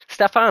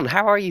Stefan,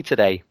 how are you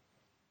today?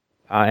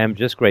 I am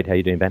just great. How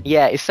you doing, Ben?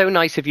 Yeah, it's so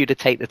nice of you to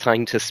take the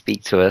time to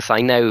speak to us.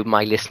 I know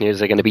my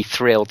listeners are going to be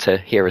thrilled to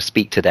hear us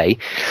speak today.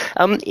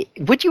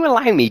 Would you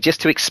allow me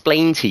just to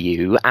explain to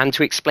you and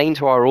to explain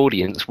to our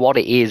audience what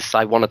it is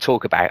I want to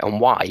talk about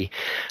and why?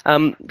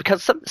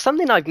 Because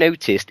something I've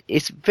noticed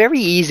is very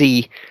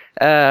easy.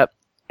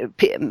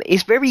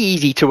 It's very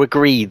easy to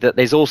agree that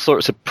there's all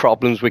sorts of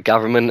problems with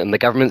government and the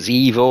government's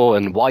evil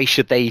and why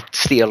should they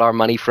steal our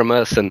money from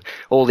us and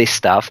all this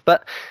stuff.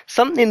 But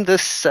something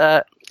that's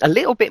a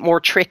little bit more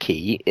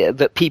tricky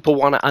that people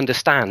want to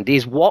understand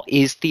is what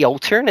is the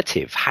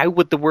alternative? How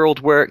would the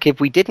world work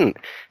if we didn't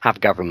have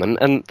government?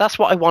 And that's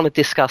what I want to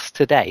discuss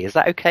today. Is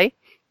that okay?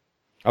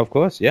 Of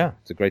course, yeah.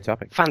 It's a great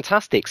topic.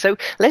 Fantastic. So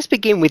let's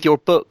begin with your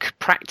book,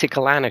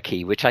 Practical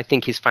Anarchy, which I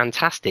think is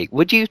fantastic.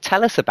 Would you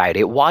tell us about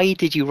it? Why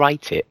did you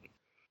write it?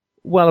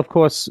 Well, of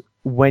course,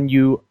 when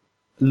you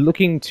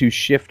looking to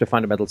shift a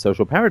fundamental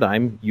social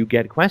paradigm, you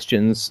get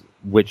questions,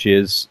 which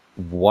is,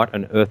 what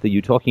on earth are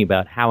you talking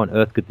about? How on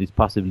earth could this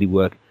possibly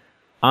work?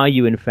 Are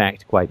you, in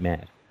fact, quite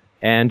mad?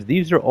 And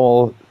these are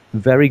all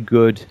very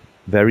good,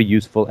 very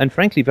useful, and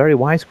frankly, very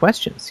wise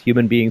questions.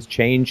 Human beings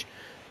change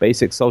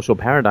basic social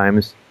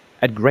paradigms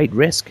at great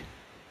risk.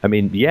 I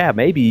mean, yeah,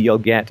 maybe you'll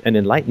get an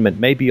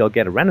enlightenment, maybe you'll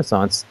get a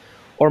renaissance,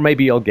 or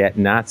maybe you'll get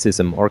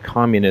Nazism or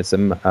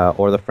communism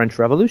or the French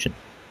Revolution.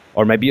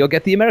 Or maybe you'll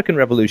get the American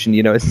Revolution.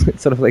 You know,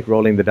 it's sort of like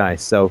rolling the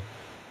dice. So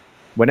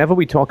whenever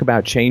we talk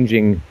about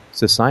changing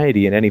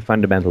society in any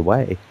fundamental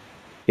way,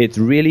 it's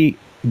really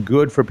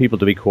good for people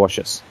to be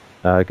cautious.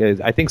 'Cause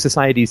I think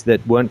societies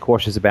that weren't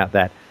cautious about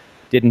that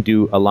didn't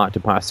do a lot to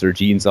pass their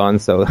genes on.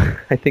 So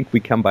I think we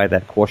come by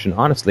that caution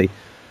honestly.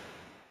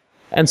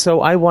 And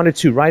so I wanted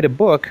to write a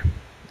book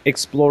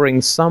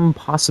exploring some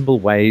possible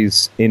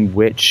ways in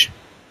which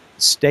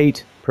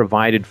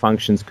state-provided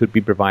functions could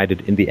be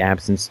provided in the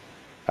absence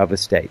of a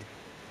state.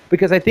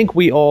 Because I think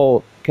we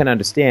all can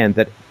understand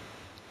that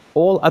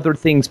all other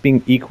things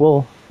being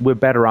equal, we're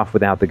better off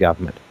without the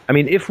government. I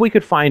mean, if we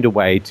could find a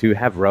way to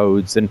have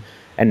roads and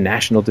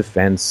national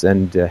defense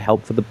and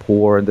help for the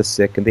poor and the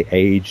sick and the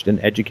aged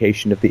and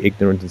education of the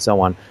ignorant and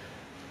so on,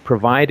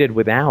 provided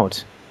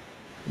without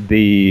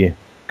the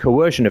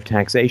coercion of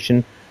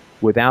taxation,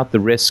 without the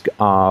risk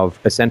of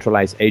a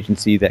centralized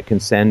agency that can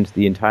send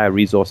the entire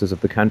resources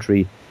of the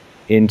country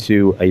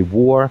into a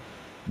war,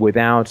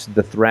 without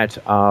the threat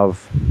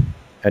of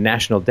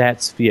national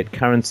debts, fiat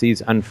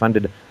currencies,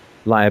 unfunded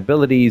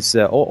liabilities,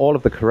 all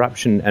of the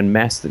corruption and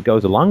mess that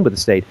goes along with the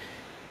state,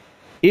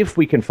 if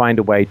we can find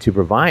a way to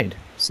provide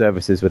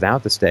services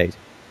without the state,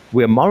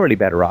 we're morally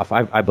better off.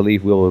 I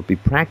believe we'll be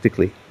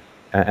practically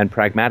and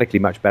pragmatically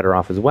much better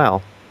off as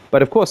well.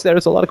 But of course, there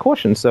is a lot of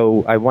caution,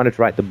 so I wanted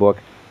to write the book.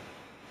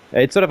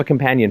 It's sort of a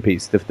companion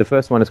piece. The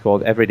first one is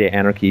called Everyday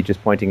Anarchy,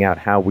 just pointing out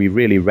how we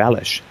really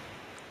relish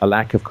a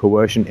lack of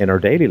coercion in our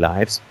daily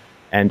lives.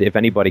 And if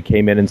anybody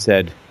came in and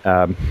said,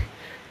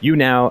 you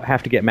now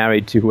have to get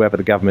married to whoever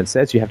the government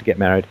says you have to get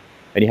married,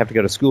 and you have to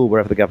go to school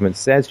wherever the government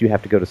says you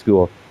have to go to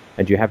school,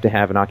 and you have to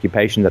have an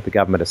occupation that the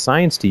government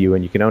assigns to you,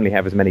 and you can only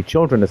have as many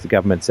children as the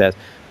government says,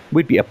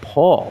 we'd be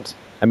appalled.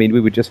 I mean, we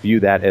would just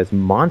view that as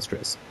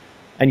monstrous.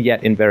 And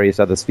yet, in various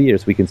other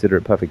spheres, we consider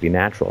it perfectly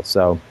natural.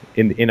 So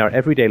in our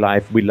everyday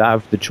life, we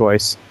love the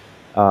choice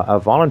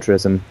of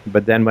voluntarism,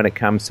 but then when it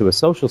comes to a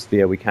social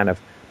sphere,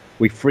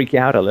 we freak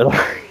out a little.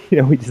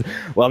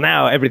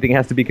 Now everything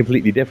has to be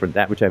completely different.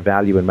 That which I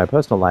value in my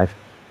personal life,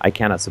 I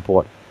cannot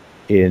support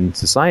in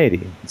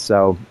society.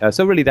 So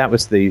really that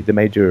was the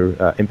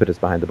major impetus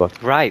behind the book.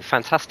 Right,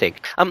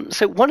 fantastic.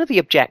 So one of the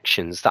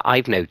objections that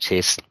I've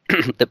noticed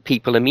that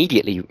people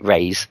immediately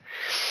raise,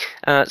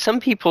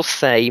 some people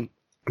say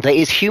that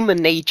it's human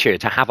nature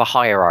to have a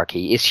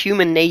hierarchy. It's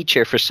human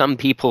nature for some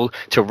people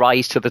to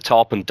rise to the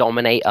top and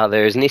dominate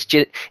others, and it's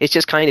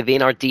just kind of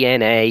in our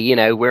DNA. You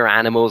know, we're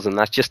animals, and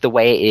that's just the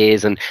way it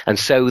is, and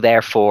so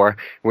therefore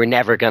we're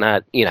never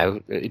gonna,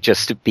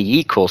 just be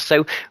equal.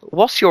 So,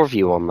 what's your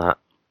view on that?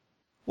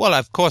 Well,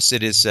 of course,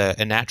 it is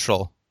a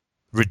natural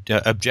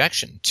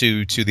objection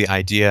to the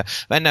idea.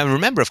 And now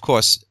remember, of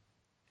course,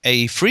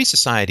 a free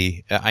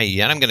society,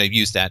 and I'm going to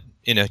use that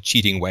in a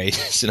cheating way,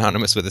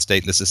 synonymous with a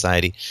stateless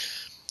society.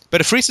 But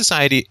a free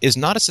society is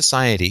not a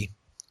society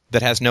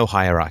that has no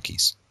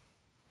hierarchies.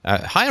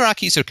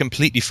 Hierarchies are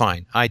completely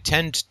fine. I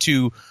tend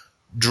to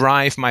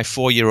drive my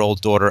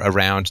 4-year-old daughter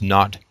around,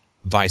 not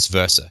vice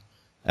versa.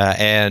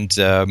 And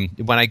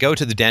when I go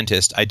to the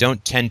dentist, I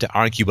don't tend to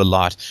argue a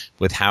lot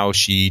with how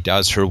she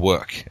does her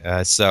work.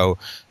 So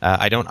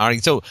I don't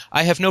argue. So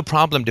I have no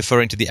problem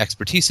deferring to the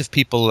expertise of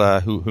people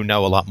who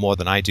know a lot more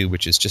than I do,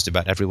 which is just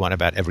about everyone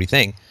about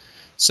everything.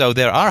 So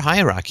there are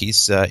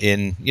hierarchies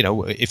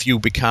if you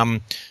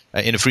become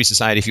in a free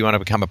society, if you want to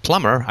become a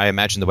plumber, I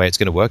imagine the way it's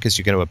going to work is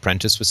you're going to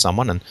apprentice with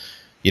someone, and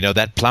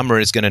that plumber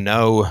is going to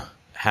know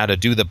how to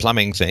do the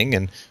plumbing thing,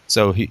 and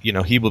so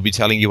he will be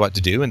telling you what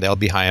to do, and there'll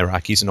be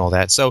hierarchies and all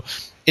that. So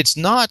it's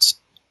not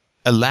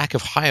a lack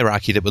of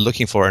hierarchy that we're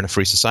looking for in a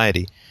free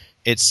society.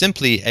 It's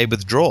simply a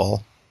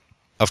withdrawal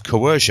of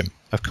coercion,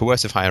 of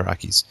coercive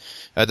hierarchies.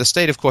 The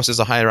state, of course, is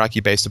a hierarchy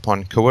based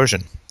upon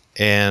coercion,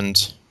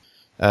 and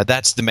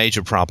that's the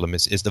major problem,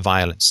 is the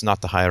violence,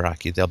 not the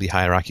hierarchy. There'll be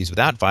hierarchies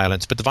without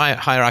violence, but the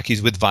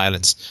hierarchies with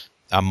violence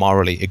are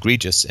morally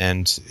egregious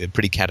and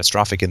pretty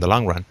catastrophic in the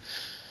long run.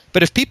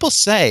 But if people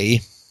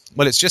say,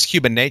 well, it's just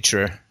human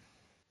nature,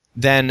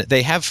 then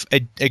they have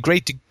a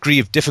great degree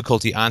of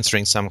difficulty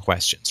answering some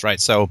questions, right?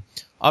 So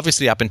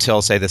obviously up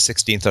until, say, the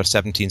 16th or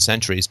 17th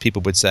centuries,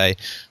 people would say,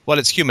 well,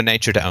 it's human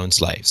nature to own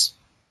slaves.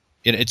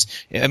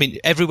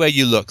 Everywhere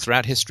you look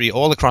throughout history,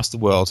 all across the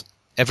world,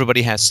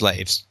 everybody has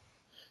slaves.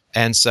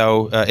 And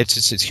so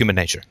it's human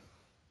nature.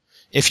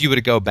 If you were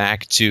to go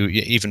back to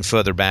even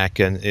further back,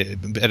 and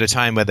at a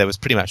time where there was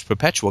pretty much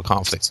perpetual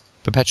conflicts,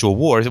 perpetual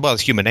war, well,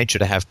 it's human nature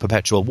to have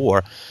perpetual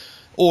war.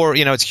 Or,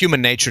 it's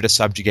human nature to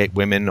subjugate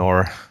women,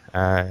 or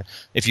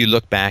if you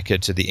look back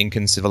to the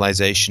Incan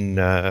civilization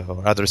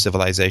or other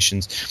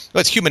civilizations,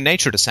 well, it's human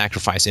nature to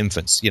sacrifice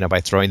infants,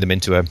 by throwing them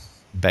into a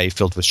bay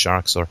filled with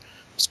sharks or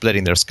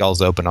splitting their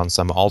skulls open on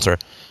some altar.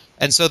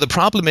 And so the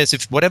problem is,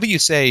 if whatever you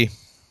say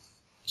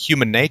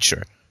human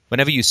nature,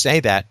 whenever you say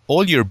that,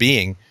 all you're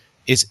being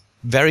is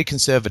very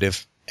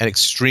conservative and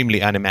extremely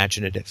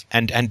unimaginative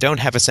and don't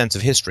have a sense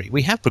of history.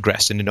 We have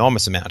progressed an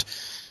enormous amount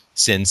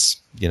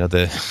since,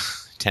 the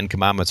Ten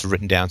Commandments were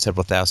written down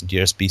several thousand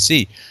years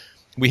BC.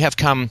 We have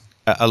come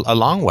a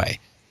long way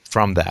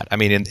from that. I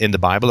mean, in the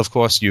Bible, of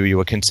course, you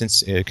were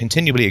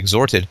continually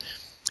exhorted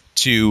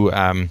to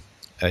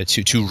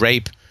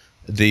rape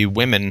the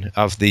women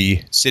of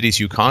the cities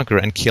you conquer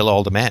and kill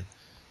all the men.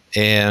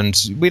 And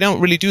we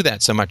don't really do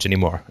that so much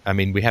anymore. I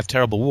mean, we have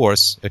terrible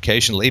wars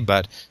occasionally,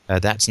 but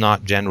that's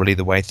not generally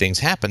the way things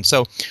happen.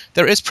 So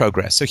there is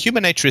progress. So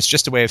human nature is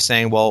just a way of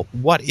saying, well,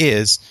 what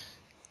is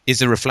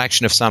a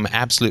reflection of some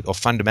absolute or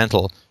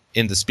fundamental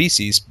in the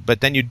species,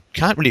 but then you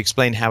can't really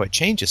explain how it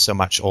changes so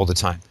much all the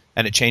time,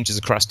 and it changes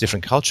across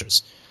different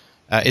cultures.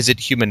 Is it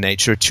human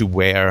nature to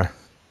wear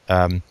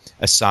a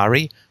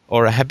sari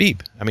or a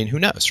habib? I mean, who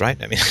knows,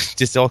 right? I mean,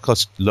 just all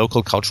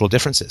local cultural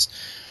differences.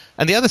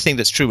 And the other thing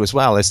that's true as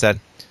well is that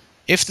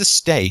if the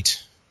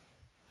state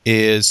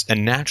is a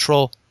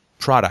natural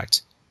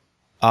product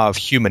of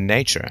human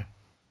nature,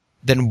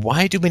 then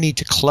why do we need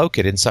to cloak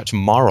it in such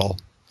moral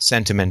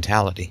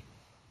sentimentality?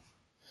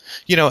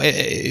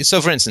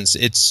 So for instance,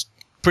 it's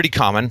pretty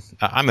common,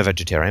 I'm a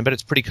vegetarian, but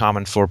it's pretty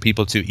common for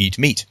people to eat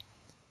meat.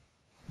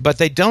 But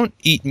they don't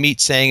eat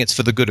meat saying it's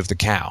for the good of the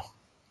cow.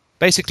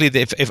 Basically,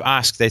 if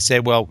asked, they say,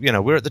 well,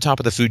 we're at the top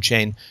of the food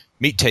chain,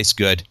 meat tastes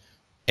good,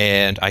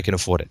 and I can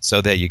afford it.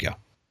 So there you go.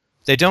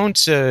 They don't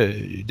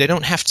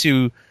have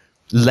to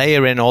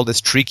layer in all this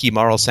tricky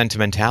moral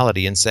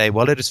sentimentality and say,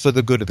 well, it is for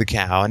the good of the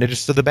cow, and it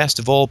is for the best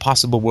of all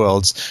possible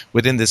worlds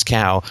within this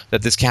cow,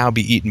 that this cow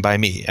be eaten by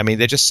me. I mean,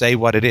 they just say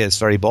what it is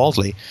very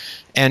boldly.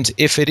 And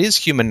if it is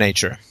human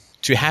nature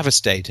to have a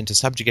state and to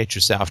subjugate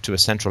yourself to a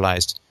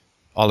centralized,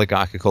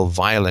 oligarchical,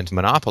 violent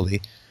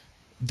monopoly,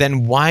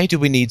 then why do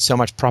we need so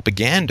much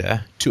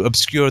propaganda to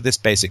obscure this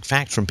basic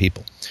fact from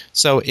people?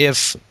 So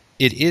if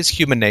it is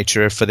human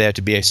nature for there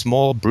to be a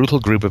small, brutal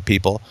group of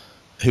people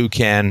who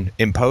can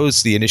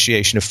impose the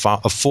initiation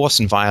of force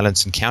and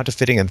violence and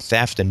counterfeiting and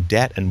theft and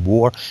debt and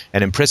war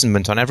and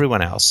imprisonment on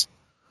everyone else,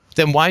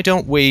 then why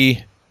don't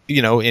we,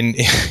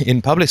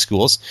 in public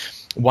schools,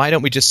 why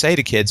don't we just say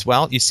to kids,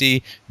 well, you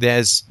see,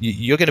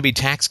 you're going to be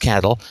tax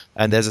cattle,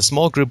 and there's a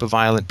small group of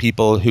violent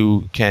people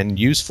who can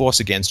use force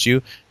against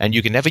you, and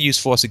you can never use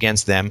force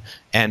against them.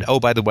 And, oh,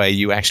 by the way,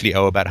 you actually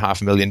owe about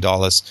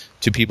 $500,000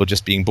 to people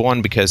just being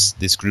born because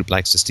this group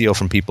likes to steal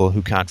from people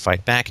who can't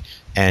fight back.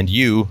 And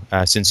you,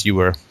 since you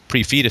were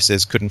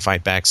pre-fetuses, couldn't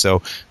fight back,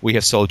 so we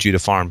have sold you to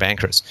foreign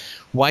bankers.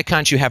 Why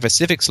can't you have a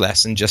civics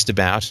lesson just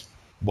about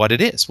what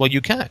it is? Well,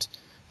 you can't.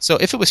 So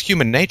if it was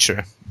human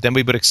nature, then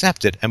we would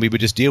accept it, and we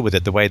would just deal with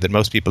it the way that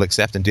most people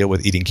accept and deal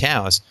with eating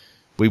cows.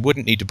 We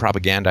wouldn't need to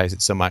propagandize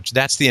it so much.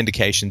 That's the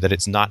indication that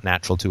it's not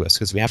natural to us,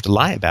 because we have to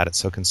lie about it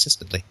so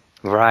consistently.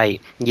 Right.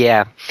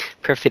 Yeah.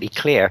 Perfectly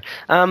clear.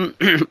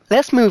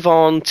 Let's move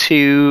on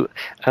to,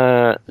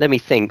 let me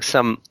think,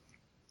 some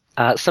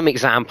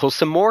examples,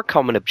 some more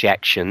common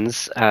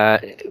objections.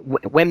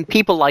 When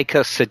people like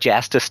us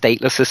suggest a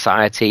stateless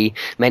society,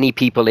 many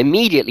people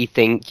immediately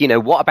think,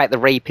 what about the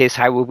rapists?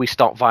 How will we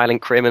stop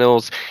violent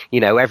criminals?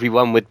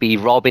 Everyone would be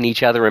robbing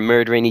each other and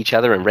murdering each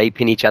other and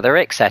raping each other,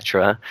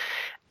 etc.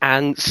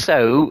 And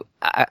so,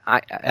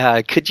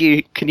 could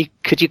you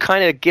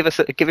kind of give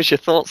us your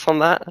thoughts on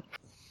that?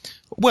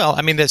 Well,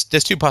 I mean, there's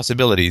two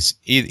possibilities.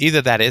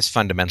 Either that is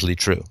fundamentally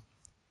true,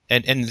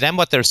 and then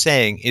what they're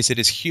saying is it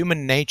is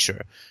human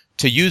nature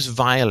to use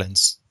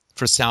violence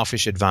for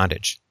selfish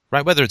advantage,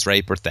 right? Whether it's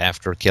rape or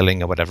theft or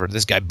killing or whatever.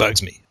 This guy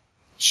bugs me.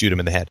 Shoot him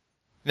in the head.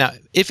 Now,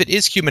 if it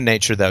is human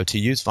nature, though, to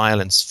use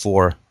violence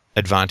for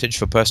advantage,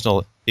 for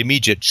personal,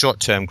 immediate,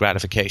 short-term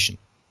gratification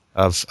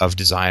of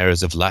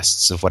desires, of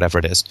lusts, of whatever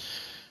it is,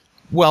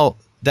 well,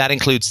 that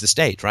includes the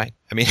state, right?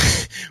 I mean,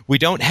 we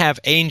don't have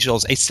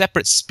angels, a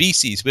separate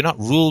species. We're not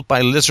ruled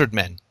by lizard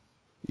men.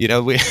 You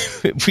know, we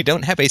we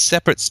don't have a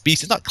separate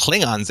species. It's not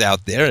Klingons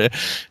out there.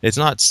 It's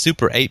not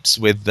super apes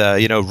with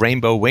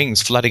rainbow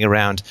wings flooding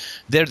around.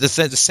 They're the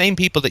same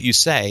people that you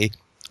say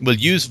will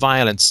use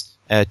violence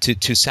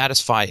to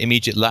satisfy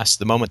immediate lust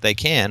the moment they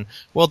can.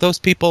 Well, those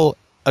people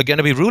are going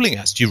to be ruling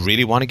us. Do you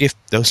really want to give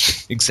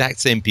those exact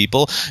same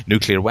people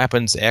nuclear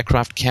weapons,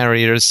 aircraft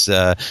carriers,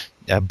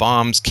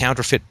 bombs,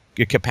 counterfeit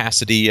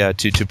capacity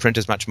to print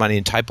as much money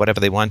and type whatever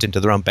they want into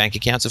their own bank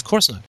accounts? Of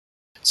course not.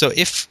 So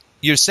if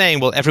you're saying,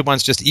 well,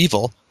 everyone's just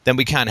evil, then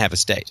we can't have a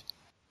state,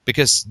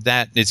 because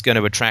that is going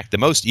to attract the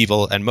most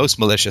evil and most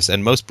malicious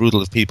and most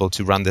brutal of people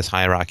to run this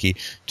hierarchy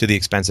to the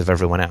expense of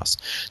everyone else.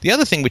 The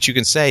other thing which you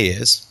can say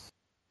is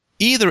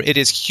either it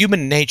is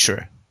human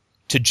nature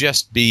to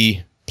just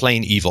be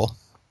plain evil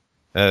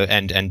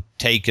and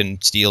take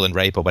and steal and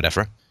rape or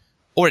whatever,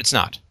 or it's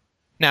not.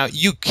 Now,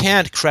 you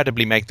can't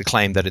credibly make the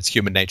claim that it's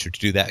human nature to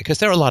do that, because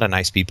there are a lot of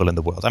nice people in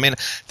the world. I mean,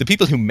 the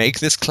people who make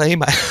this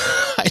claim,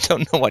 I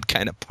don't know what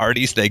kind of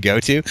parties they go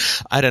to.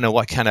 I don't know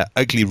what kind of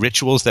ugly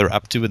rituals they're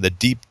up to in the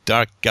deep,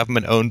 dark,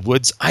 government-owned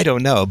woods. I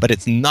don't know, but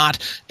it's not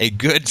a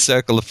good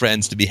circle of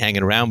friends to be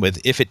hanging around with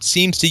if it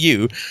seems to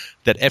you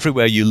that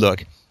everywhere you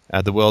look,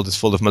 the world is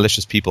full of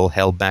malicious people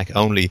held back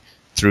only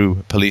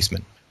through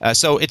policemen.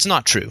 So it's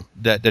not true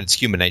that it's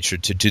human nature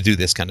to do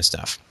this kind of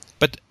stuff.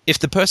 But if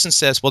the person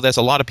says, well, there's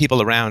a lot of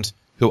people around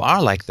who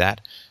are like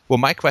that, well,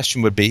 my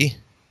question would be,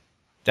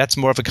 that's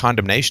more of a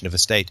condemnation of the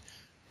state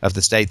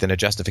than a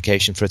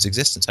justification for its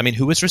existence. I mean,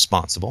 who is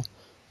responsible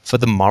for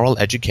the moral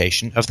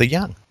education of the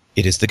young?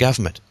 It is the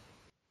government.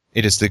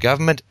 It is the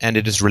government and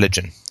it is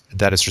religion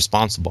that is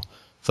responsible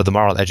for the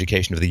moral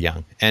education of the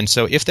young. And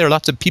so if there are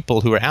lots of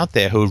people who are out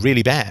there who are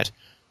really bad,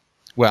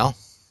 well,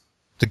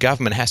 the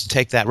government has to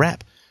take that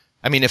rap.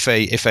 I mean, if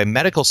a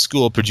medical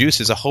school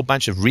produces a whole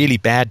bunch of really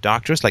bad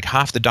doctors, like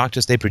half the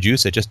doctors they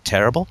produce are just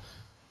terrible,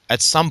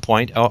 at some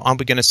point,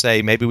 aren't we going to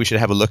say maybe we should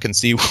have a look and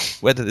see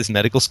whether this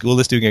medical school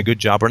is doing a good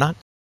job or not?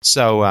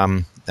 So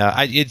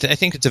I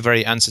think it's a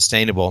very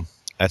unsustainable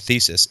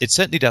thesis. It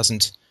certainly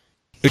doesn't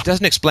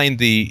explain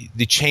the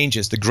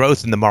changes, the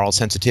growth in the moral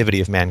sensitivity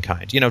of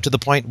mankind, to the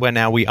point where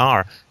now we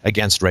are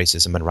against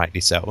racism, and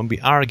rightly so, and we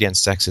are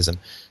against sexism,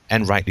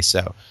 and rightly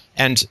so.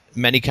 And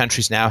many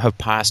countries now have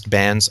passed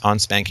bans on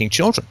spanking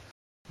children,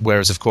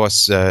 whereas, of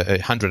course,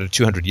 100 or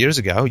 200 years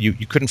ago, you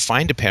couldn't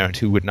find a parent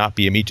who would not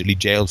be immediately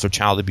jailed for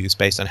child abuse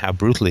based on how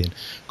brutally and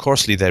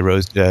coarsely they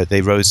raised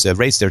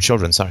their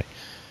children.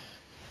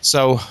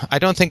 So I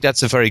don't think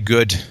that's a very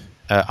good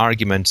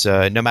argument.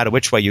 No matter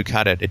which way you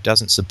cut it, it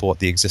doesn't support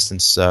the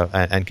existence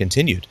and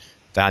continued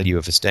value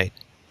of a state.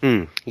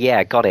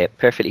 Yeah, got it.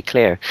 Perfectly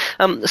clear.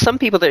 Some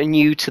people that are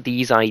new to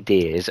these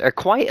ideas are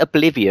quite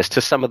oblivious to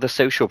some of the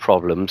social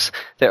problems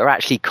that are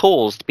actually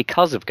caused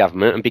because of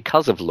government and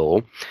because of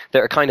law,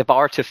 that are kind of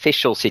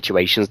artificial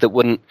situations that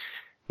wouldn't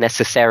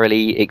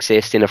necessarily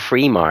exist in a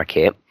free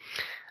market.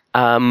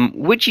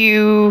 Would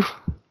you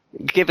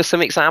give us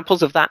some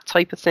examples of that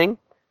type of thing?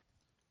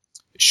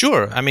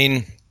 Sure. I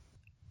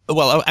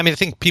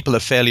think people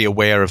are fairly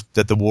aware of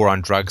that the war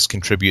on drugs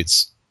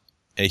contributes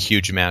a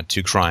huge amount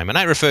to crime. And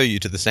I refer you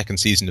to the second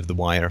season of The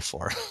Wire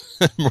for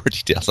more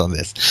details on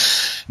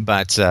this.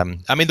 But,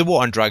 the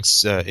war on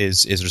drugs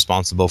is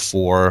responsible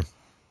for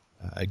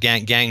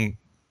gangland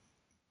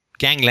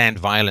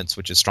violence,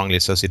 which is strongly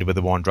associated with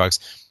the war on drugs.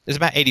 There's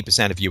about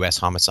 80% of U.S.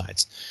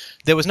 homicides.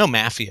 There was no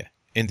mafia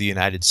in the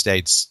United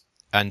States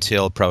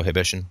until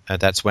Prohibition.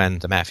 That's when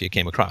the mafia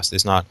came across.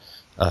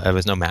 There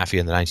was no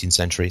mafia in the 19th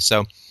century.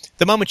 So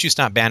the moment you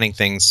start banning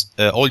things,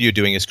 all you're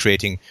doing is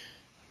creating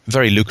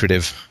very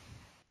lucrative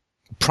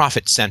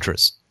profit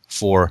centers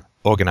for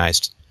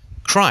organized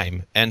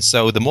crime. And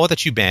so the more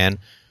that you ban,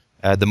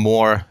 the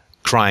more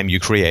crime you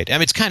create. I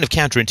mean, it's kind of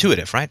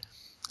counterintuitive, right?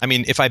 I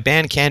mean, if I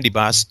ban candy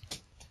bars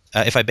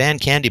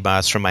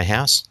from my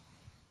house,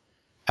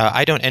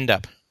 I don't end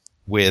up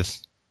with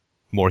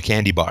more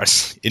candy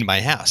bars in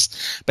my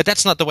house. But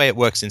that's not the way it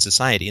works in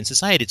society. In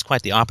society, it's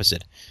quite the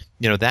opposite.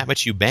 That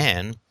which you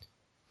ban,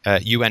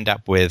 you end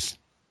up with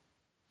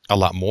a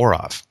lot more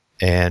of.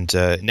 And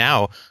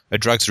now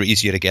drugs are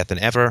easier to get than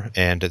ever,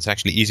 and it's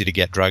actually easier to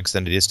get drugs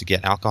than it is to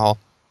get alcohol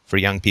for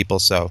young people.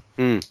 So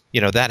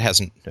that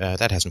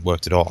hasn't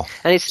worked at all.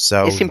 And it's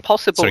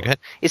impossible. Sorry, go ahead.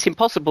 It's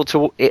impossible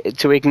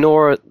to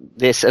ignore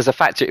this as a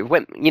factor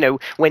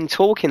when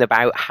talking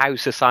about how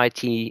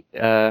society,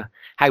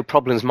 how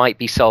problems might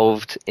be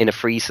solved in a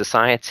free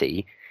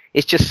society.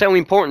 It's just so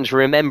important to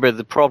remember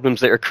the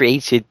problems that are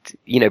created,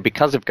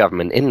 because of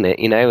government, isn't it?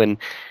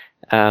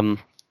 And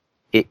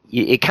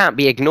it can't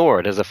be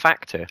ignored as a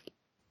factor.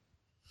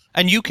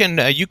 And you can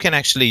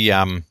actually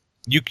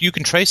you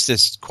can trace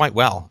this quite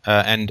well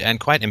and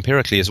quite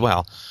empirically as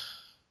well.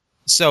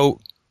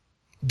 So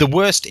the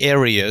worst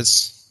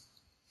areas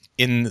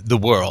in the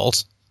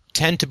world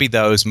tend to be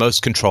those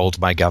most controlled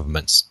by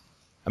governments.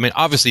 I mean,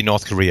 obviously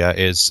North Korea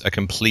is a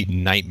complete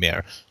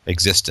nightmare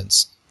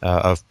existence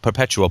of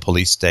perpetual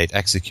police state,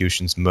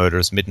 executions,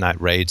 murders, midnight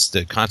raids,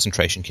 the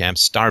concentration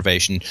camps,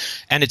 starvation,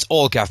 and it's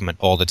all government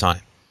all the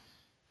time.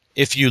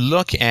 If you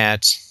look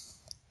at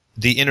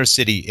the inner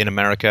city in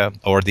America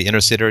or the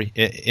inner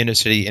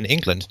city in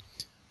England,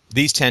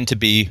 these tend to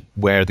be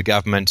where the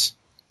government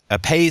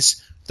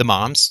pays the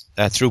moms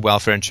through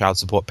welfare and child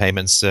support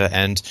payments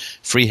and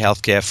free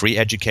healthcare, free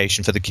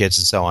education for the kids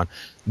and so on,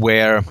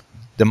 where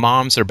the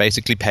moms are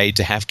basically paid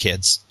to have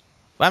kids.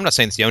 Well, I'm not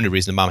saying it's the only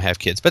reason the mom have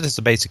kids, but it's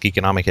the basic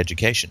economic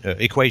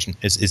equation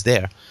is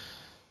there.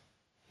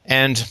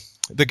 And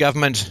the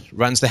government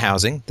runs the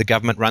housing, the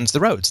government runs the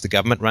roads, the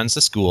government runs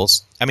the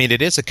schools. I mean,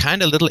 it is a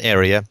kind of little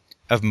area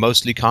of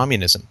mostly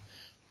communism.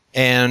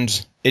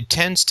 And it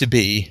tends to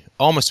be,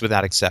 almost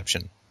without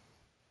exception,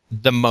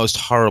 the most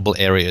horrible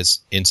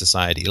areas in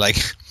society. Like,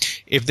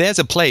 if there's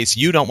a place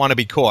you don't want to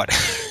be caught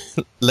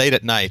late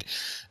at night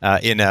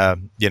in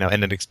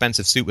an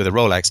expensive suit with a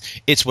Rolex,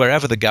 it's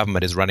wherever the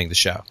government is running the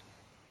show.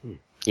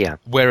 Yeah.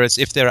 Whereas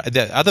if there are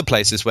other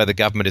places where the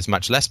government is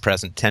much less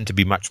present, tend to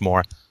be much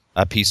more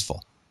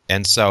peaceful.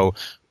 And so,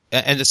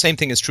 and the same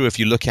thing is true if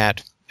you look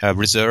at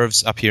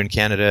reserves up here in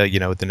Canada,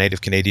 the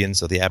Native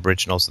Canadians or the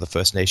Aboriginals or the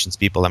First Nations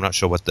people. I'm not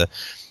sure what the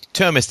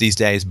term is these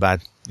days,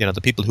 but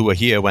the people who were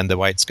here when the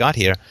whites got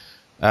here,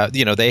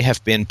 they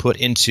have been put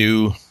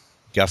into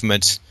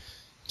government.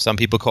 Some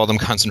people call them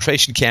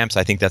concentration camps.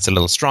 I think that's a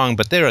little strong,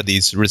 but there are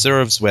these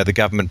reserves where the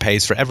government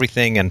pays for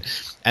everything,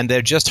 and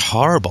they're just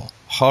horrible,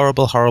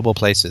 horrible, horrible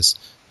places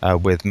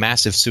with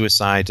massive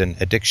suicide and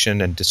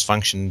addiction and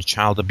dysfunction,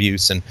 child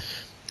abuse and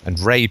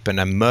rape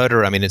and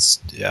murder. I mean, it's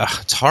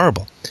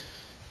horrible.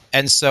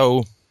 And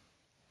so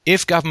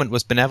if government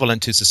was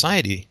benevolent to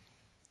society,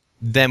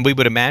 then we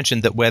would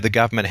imagine that where the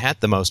government had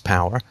the most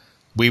power,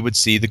 we would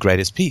see the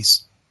greatest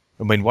peace.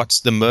 I mean, what's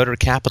the murder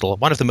capital?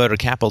 One of the murder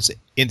capitals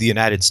in the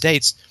United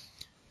States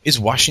is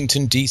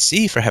Washington,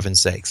 D.C., for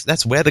heaven's sakes.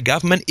 That's where the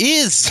government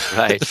is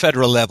at the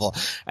federal level.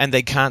 And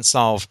they can't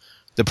solve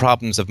the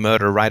problems of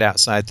murder right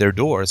outside their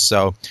doors.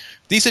 So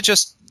these are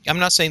just, I'm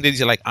not saying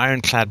these are like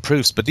ironclad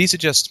proofs, but these are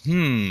just,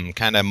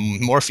 kind of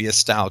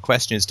Morpheus-style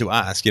questions to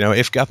ask.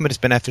 If government is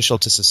beneficial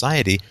to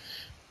society,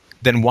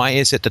 then why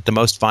is it that the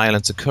most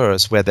violence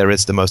occurs where there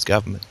is the most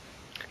government?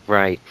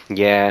 Right.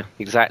 Yeah,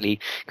 exactly.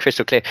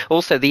 Crystal clear.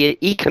 Also, the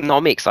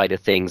economic side of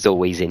things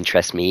always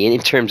interests me in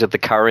terms of the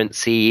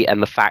currency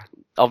and the fact,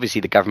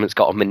 obviously, the government's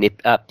got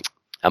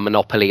a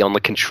monopoly on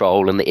the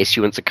control and the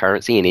issuance of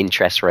currency and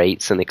interest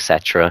rates and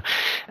etc.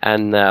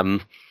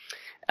 And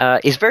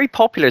it's very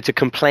popular to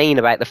complain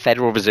about the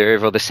Federal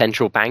Reserve or the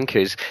central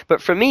bankers, but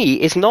for me,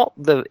 it's not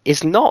the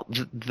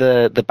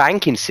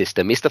banking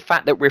system. It's the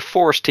fact that we're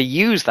forced to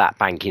use that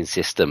banking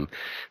system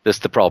that's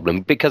the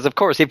problem. Because of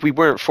course, if we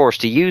weren't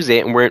forced to use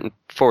it and weren't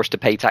forced to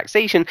pay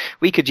taxation,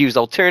 we could use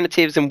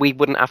alternatives and we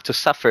wouldn't have to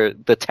suffer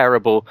the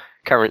terrible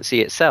currency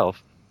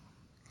itself.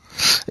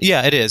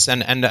 Yeah, it is,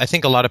 and I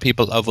think a lot of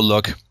people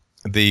overlook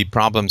the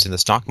problems in the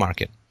stock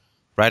market,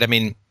 right? I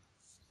mean,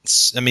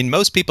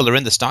 most people are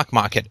in the stock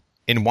market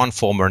in one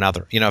form or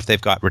another. If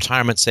they've got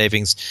retirement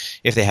savings,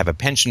 if they have a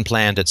pension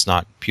plan that's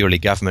not purely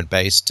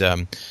government-based,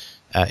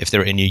 if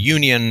they're in a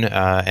union,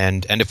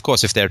 and of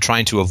course, if they're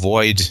trying to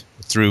avoid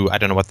through, I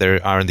don't know what they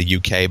are in the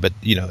UK, but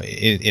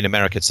in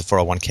America it's the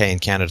 401k, in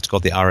Canada it's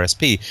called the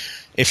RSP.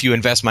 If you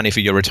invest money for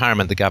your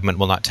retirement, the government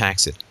will not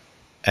tax it.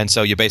 And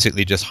so you're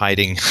basically just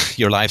hiding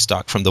your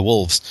livestock from the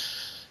wolves.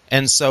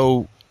 And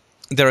so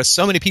there are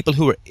so many people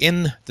who are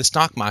in the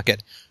stock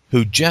market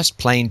who just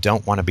plain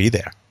don't want to be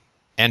there.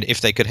 And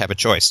if they could have a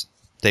choice,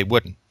 they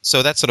wouldn't.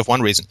 So that's sort of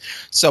one reason.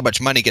 So much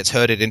money gets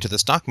herded into the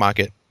stock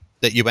market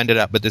that you ended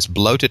up with this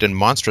bloated and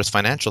monstrous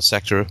financial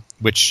sector,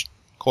 which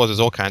causes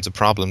all kinds of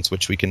problems,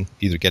 which we can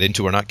either get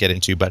into or not get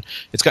into. But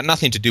it's got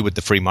nothing to do with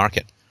the free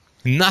market.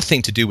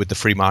 Nothing to do with the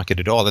free market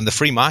at all. In the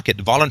free market,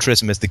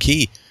 voluntarism is the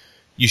key.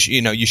 You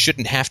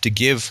shouldn't have to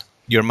give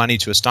your money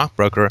to a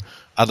stockbroker.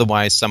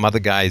 Otherwise, some other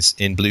guys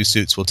in blue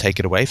suits will take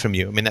it away from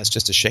you. I mean, that's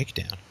just a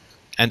shakedown.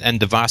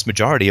 And the vast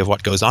majority of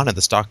what goes on in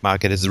the stock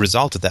market is the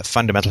result of that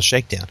fundamental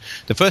shakedown.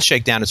 The first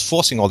shakedown is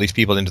forcing all these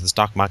people into the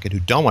stock market who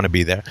don't want to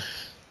be there.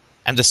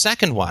 And the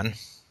second one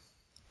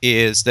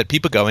is that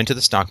people go into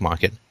the stock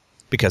market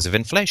because of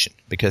inflation,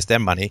 because their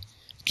money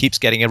keeps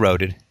getting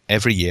eroded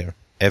every year,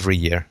 every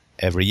year,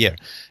 every year.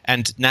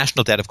 And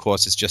national debt, of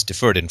course, is just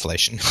deferred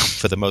inflation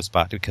for the most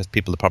part, because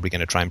people are probably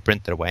going to try and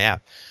print their way out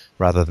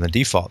rather than the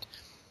default.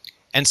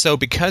 And so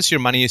because your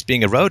money is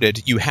being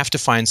eroded, you have to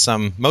find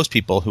most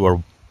people who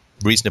are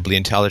reasonably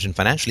intelligent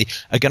financially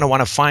are going to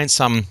want to find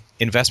some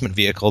investment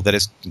vehicle that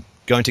is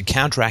going to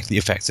counteract the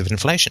effects of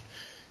inflation.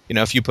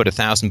 If you put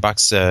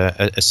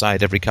 $1,000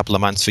 aside every couple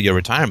of months for your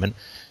retirement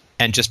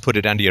and just put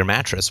it under your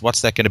mattress,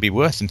 what's that going to be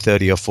worth in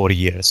 30 or 40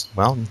 years?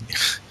 Well,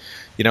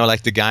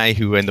 like the guy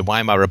who in the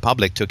Weimar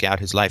Republic took out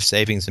his life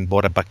savings and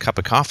bought a cup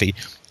of coffee,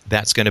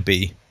 that's going to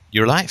be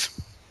your life.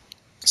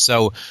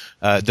 So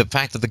the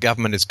fact that the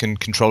government is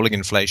controlling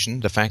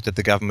inflation, the fact that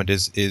the government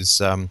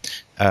is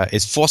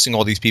forcing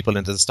all these people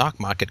into the stock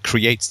market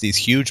creates these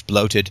huge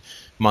bloated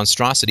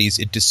monstrosities.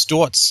 It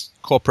distorts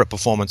corporate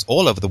performance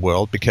all over the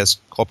world because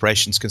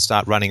corporations can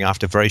start running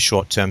after very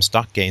short-term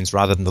stock gains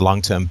rather than the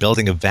long-term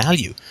building of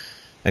value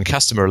and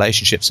customer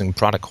relationships and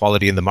product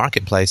quality in the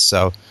marketplace.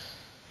 So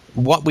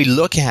what we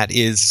look at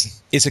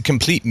is a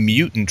complete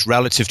mutant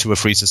relative to a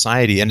free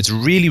society. And it's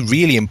really,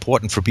 really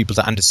important for people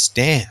to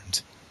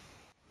understand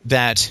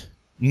that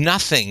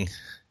nothing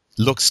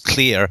looks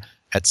clear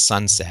at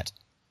sunset,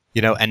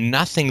 and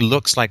nothing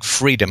looks like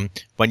freedom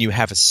when you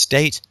have a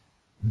state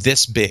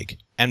this big.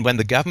 And when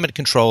the government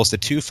controls the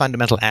two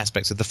fundamental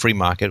aspects of the free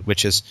market,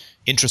 which is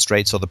interest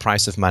rates or the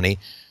price of money,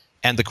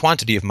 and the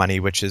quantity of money,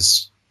 which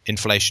is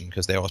inflation,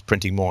 because they're always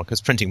printing more, because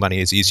printing money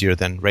is easier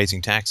than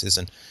raising taxes.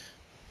 And,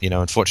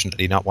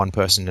 unfortunately, not one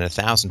person in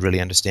 1,000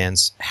 really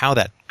understands how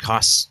that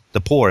costs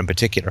the poor in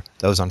particular,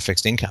 those on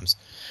fixed incomes.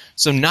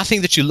 So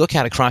nothing that you look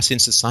at across in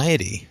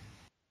society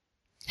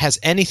has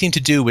anything to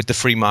do with the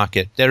free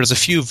market. There is a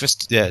few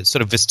sort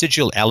of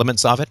vestigial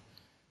elements of it.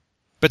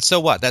 But so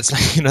what? That's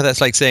like,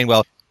 that's like saying,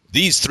 well,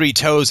 these 3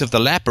 toes of the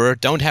leper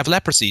don't have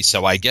leprosy,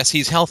 so I guess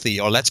he's healthy,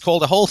 or let's call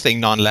the whole thing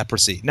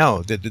non-leprosy.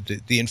 No,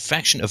 the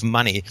infection of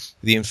money,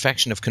 the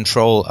infection of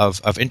control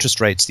of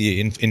interest rates, the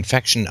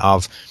infection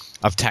of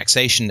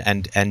taxation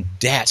and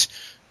debt,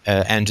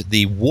 and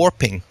the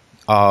warping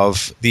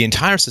of the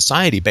entire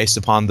society based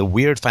upon the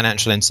weird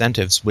financial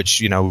incentives,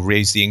 which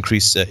increase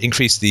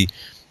the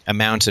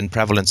amount and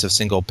prevalence of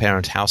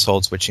single-parent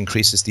households, which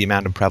increases the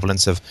amount and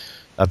prevalence of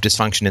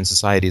dysfunction in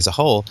society as a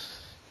whole.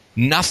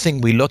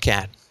 Nothing we look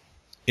at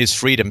is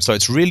freedom. So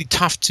it's really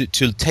tough to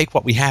take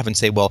what we have and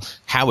say, well,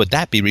 how would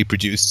that be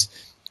reproduced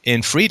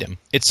in freedom?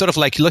 It's sort of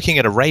like looking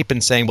at a rape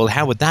and saying, well,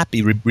 how would that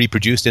be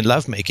reproduced in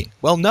lovemaking?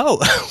 Well,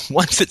 no.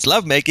 Once it's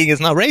lovemaking, it's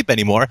not rape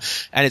anymore,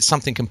 and it's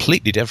something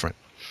completely different.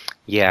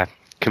 Yeah,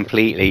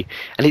 completely.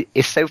 And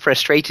it's so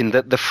frustrating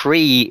that the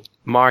free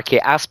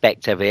market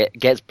aspect of it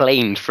gets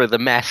blamed for the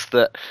mess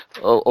that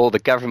all the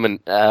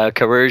government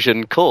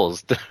coercion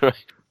caused.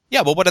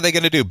 Yeah, well, what are they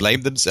going to do?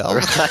 Blame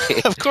themselves?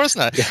 Right. Of course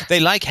not. Yeah.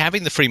 They like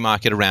having the free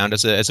market around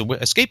as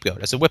a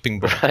scapegoat, as a whipping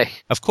boy.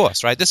 Right. Of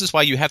course, right? This is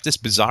why you have this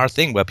bizarre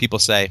thing where people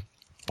say,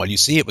 well, you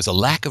see, it was a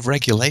lack of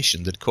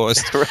regulation that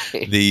caused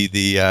Right.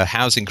 the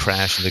housing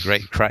crash and the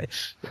great crash.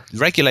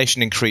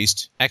 Regulation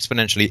increased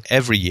exponentially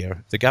every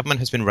year. The government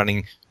has been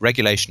running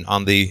regulation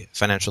on the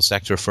financial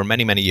sector for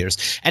many, many years.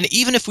 And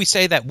even if we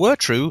say that were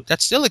true,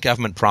 that's still a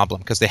government problem,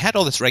 because they had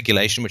all this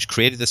regulation which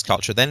created this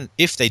culture. Then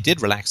if they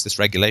did relax this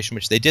regulation,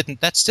 which they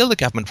didn't, that's still a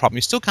government problem.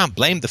 You still can't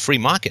blame the free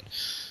market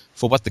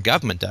for what the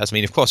government does. I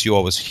mean, of course, you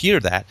always hear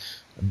that.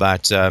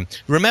 But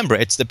remember,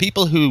 it's the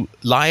people who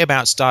lie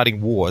about starting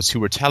wars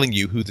who are telling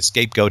you who the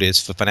scapegoat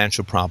is for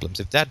financial problems.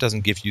 If that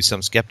doesn't give you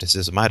some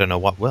skepticism, I don't know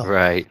what will.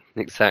 Right,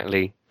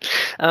 exactly.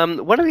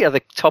 One of the other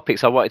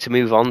topics I wanted to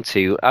move on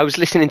to, I was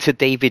listening to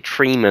David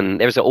Freeman.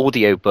 There was an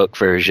audiobook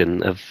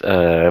version of,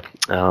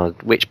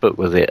 which book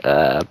was it?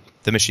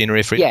 The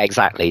Machinery of Freedom? Yeah,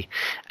 exactly.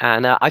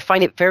 And I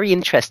find it very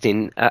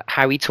interesting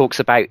how he talks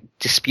about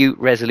dispute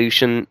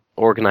resolution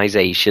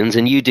organizations,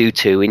 and you do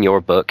too in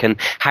your book, and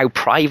how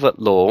private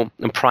law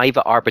and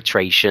private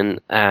arbitration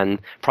and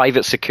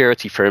private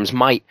security firms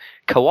might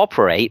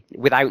cooperate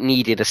without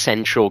needing a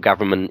central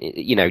government,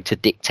 to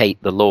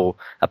dictate the law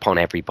upon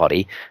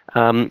everybody.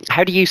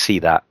 How do you see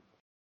that?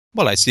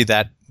 Well, I see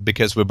that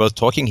because we're both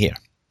talking here.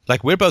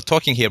 Like, we're both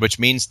talking here, which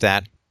means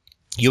that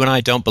you and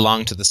I don't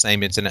belong to the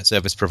same internet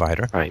service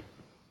provider. Right.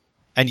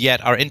 And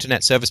yet our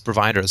internet service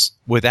providers,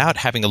 without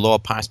having a law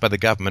passed by the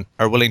government,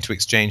 are willing to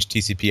exchange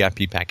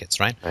TCP/IP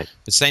packets, right?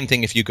 The same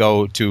thing if you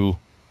go to,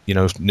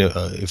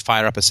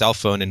 fire up a cell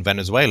phone in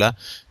Venezuela,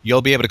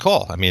 you'll be able to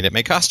call. I mean, it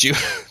may cost you,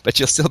 but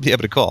you'll still be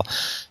able to call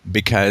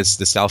because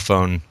the cell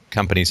phone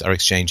companies are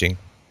exchanging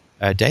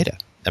data.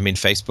 I mean,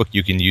 Facebook,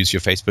 you can use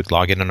your Facebook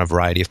login on a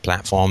variety of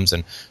platforms,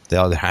 and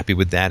they're happy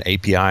with that,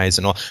 APIs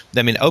and all.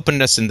 I mean,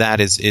 openness in that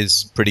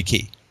is pretty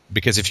key,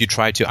 because if you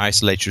try to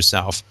isolate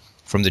yourself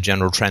from the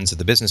general trends of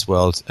the business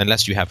world,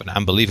 unless you have an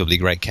unbelievably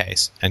great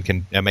case and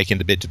can make it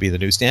the bid to be the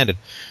new standard,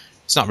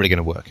 it's not really going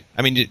to work.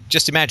 I mean,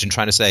 just imagine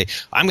trying to say,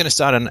 I'm going to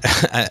start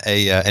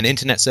an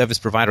internet service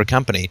provider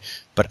company,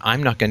 but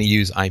I'm not going to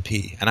use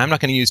IP, and I'm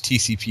not going to use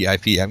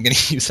TCP/IP. I'm going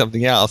to use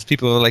something else.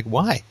 People are like,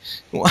 why?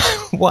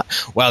 What?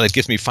 Well, it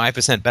gives me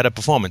 5% better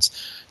performance.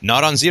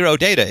 Not on zero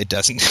data, it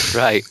doesn't.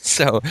 Right.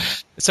 So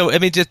I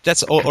mean,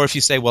 that's. Or if you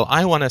say, well,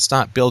 I want to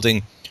start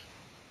building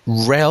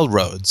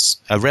railroads,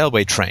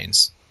 railway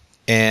trains.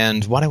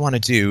 And what I want to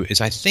do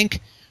is, I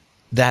think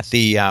that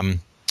the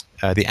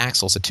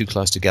axles are too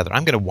close together.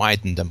 I'm going to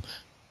widen them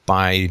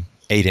by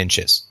 8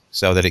 inches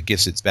so that it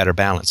gives it better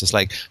balance. It's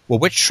like, well,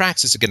 which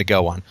tracks is it going to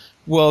go on?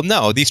 Well,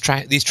 no, these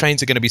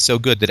trains are going to be so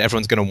good that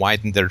everyone's going to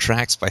widen their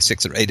tracks by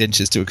 6 or 8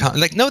 inches to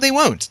like, no, they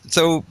won't.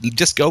 So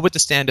just go with the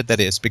standard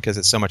that is, because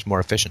it's so much more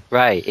efficient.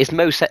 Right. It's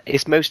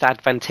most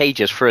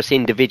advantageous for us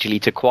individually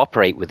to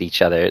cooperate with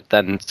each other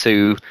than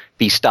to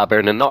be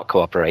stubborn and not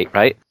cooperate,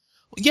 right?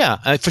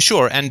 Yeah, for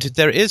sure. And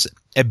there is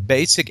a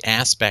basic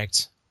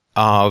aspect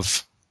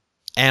of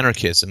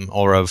anarchism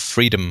or of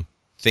freedom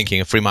thinking,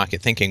 of free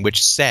market thinking,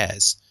 which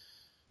says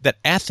that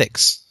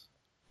ethics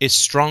is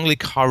strongly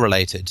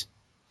correlated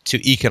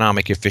to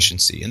economic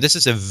efficiency. And this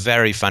is a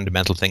very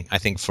fundamental thing, I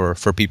think, for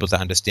people to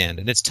understand.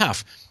 And it's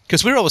tough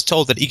because we're always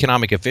told that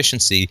economic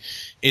efficiency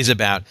is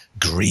about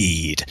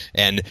greed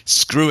and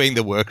screwing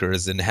the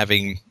workers and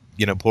having,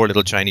 poor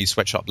little Chinese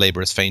sweatshop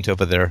laborers faint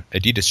over their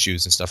Adidas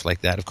shoes and stuff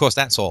like that. Of course,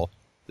 that's all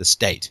the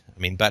state.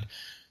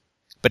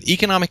 But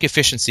economic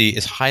efficiency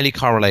is highly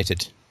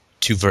correlated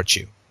to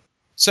virtue.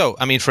 So,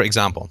 for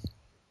example,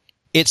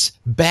 it's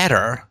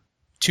better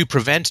to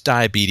prevent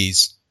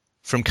diabetes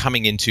from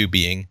coming into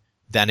being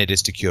than it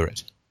is to cure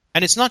it.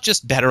 And it's not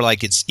just better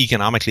like it's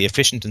economically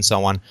efficient and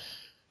so on.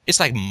 It's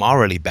like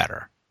morally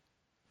better.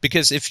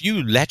 Because if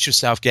you let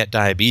yourself get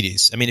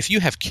diabetes, if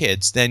you have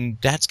kids, then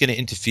that's going to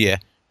interfere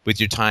with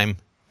your time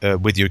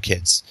with your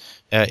kids.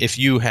 If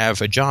you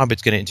have a job,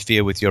 it's going to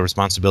interfere with your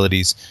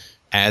responsibilities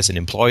as an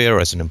employer or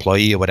as an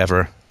employee or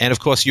whatever. And of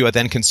course, you are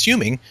then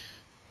consuming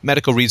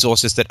medical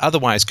resources that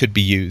otherwise could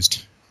be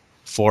used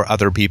for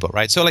other people,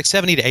 right? So like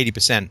 70 to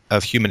 80%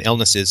 of human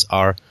illnesses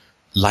are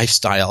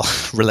lifestyle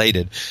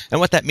related.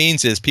 And what that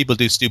means is people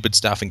do stupid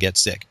stuff and get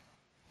sick.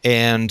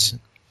 And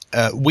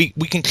we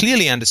can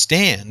clearly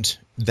understand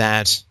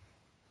that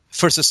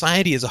for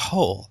society as a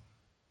whole,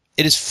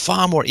 it is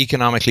far more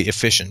economically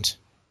efficient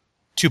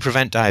to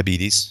prevent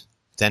diabetes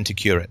than to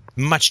cure it.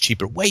 Much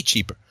cheaper, way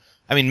cheaper.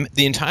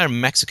 The entire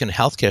Mexican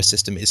healthcare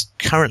system is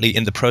currently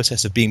in the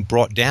process of being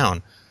brought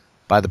down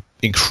by the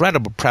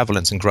incredible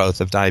prevalence and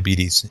growth of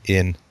diabetes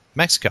in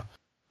Mexico.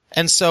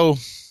 And so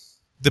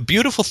the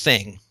beautiful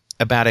thing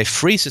about a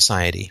free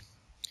society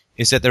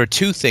is that there are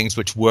two things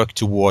which work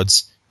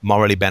towards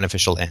morally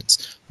beneficial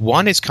ends.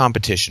 One is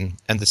competition,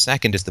 and the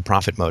second is the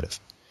profit motive.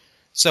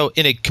 So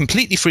in a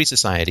completely free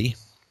society,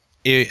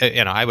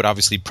 I would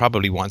obviously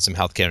probably want some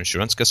healthcare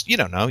insurance because you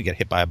don't know, you get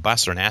hit by a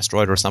bus or an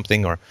asteroid or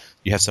something, or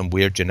you have some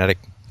weird genetic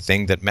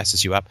thing that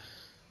messes you up.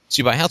 So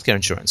you buy healthcare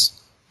insurance.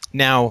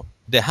 Now,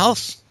 the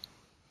health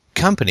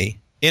company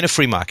in a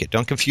free market,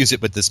 don't confuse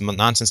it with this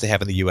nonsense they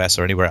have in the US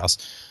or anywhere else.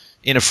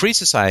 In a free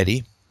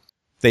society,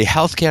 the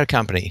healthcare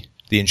company,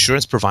 the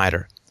insurance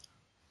provider,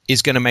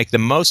 is going to make the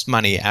most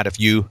money out of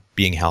you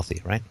being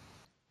healthy, right?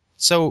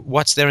 So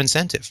what's their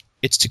incentive?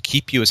 It's to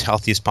keep you as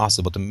healthy as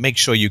possible, to make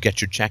sure you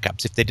get your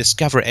checkups. If they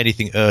discover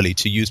anything early,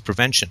 to use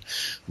prevention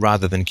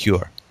rather than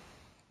cure.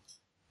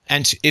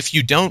 And if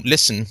you don't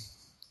listen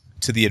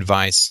to the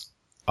advice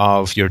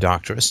of your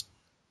doctors,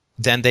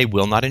 then they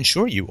will not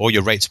insure you, or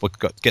your rates will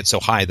get so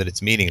high that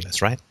it's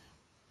meaningless, right?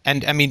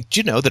 And do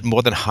you know that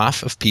more than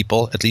half of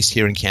people, at least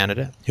here in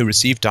Canada, who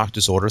receive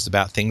doctor's orders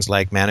about things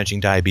like managing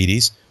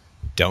diabetes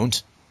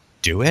don't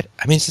do it?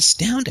 It's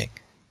astounding.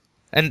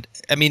 And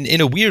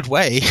in a weird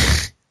way,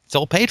 it's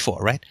all paid for,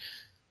 right?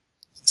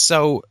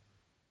 So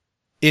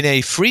in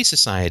a free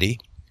society,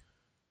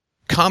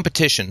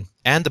 competition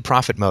and the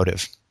profit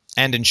motive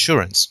and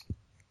insurance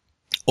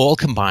all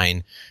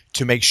combine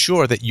to make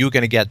sure that you're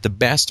going to get the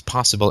best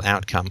possible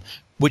outcome,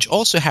 which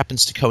also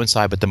happens to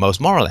coincide with the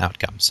most moral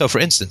outcome. So for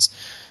instance,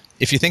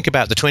 if you think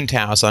about the Twin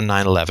Towers on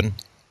 9/11,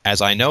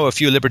 as I know a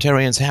few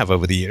libertarians have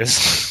over the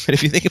years, but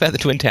if you think about the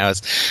Twin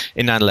Towers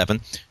in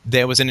 9/11,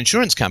 there was an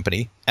insurance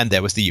company and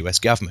there was the US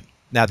government.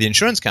 Now, the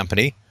insurance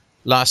company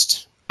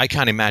lost, I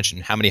can't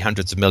imagine how many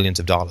hundreds of millions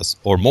of dollars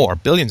or more,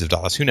 billions of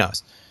dollars, who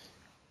knows,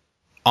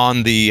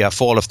 on the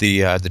fall of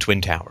the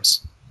Twin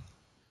Towers.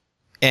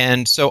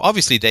 And so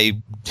obviously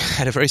they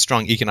had a very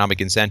strong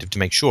economic incentive to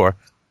make sure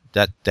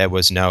that there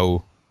was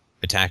no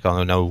attack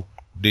on,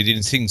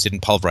 things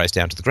didn't pulverize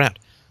down to the ground.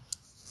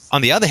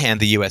 On the other hand,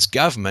 the U.S.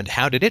 government,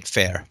 how did it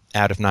fare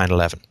out of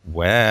 9/11?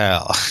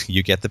 Well,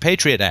 you get the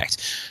Patriot Act.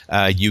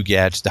 You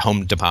get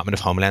the Department of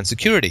Homeland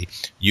Security.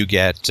 You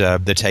get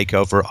the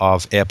takeover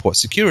of airport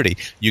security.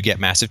 You get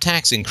massive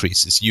tax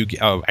increases. You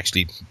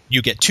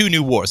get two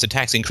new wars. The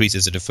tax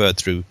increases are deferred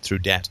through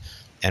debt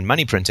and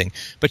money printing.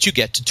 But you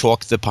get to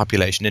talk the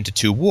population into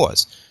two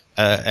wars.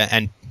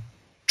 And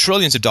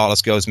trillions of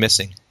dollars goes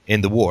missing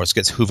in the wars,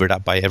 gets hoovered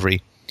up by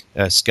every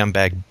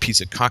scumbag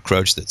piece of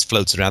cockroach that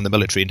floats around the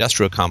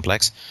military-industrial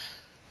complex.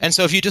 And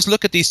so if you just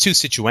look at these two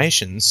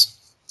situations,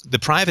 the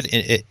private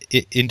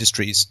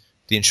industries,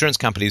 the insurance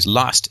companies,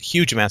 lost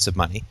huge amounts of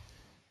money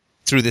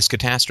through this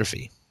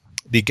catastrophe.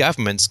 The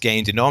governments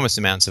gained enormous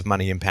amounts of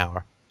money and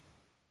power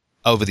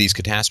over these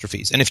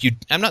catastrophes. And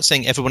I'm not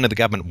saying everyone in the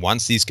government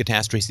wants these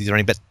catastrophes or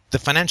anything, but the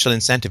financial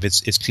incentive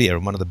is clear.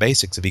 And one of the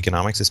basics of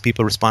economics is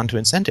people respond to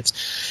incentives.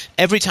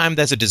 Every time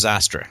there's a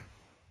disaster,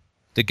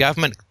 the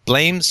government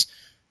blames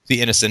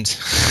the innocent,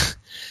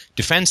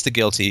 defends the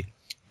guilty,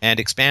 and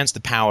expands the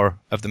power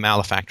of the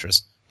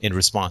malefactors in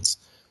response.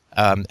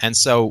 And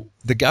so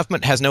the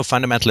government has no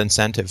fundamental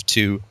incentive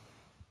to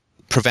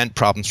prevent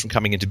problems from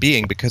coming into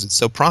being because it's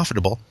so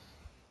profitable.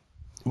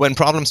 When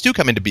problems do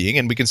come into being,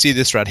 and we can see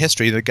this throughout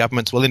history, the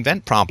governments will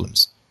invent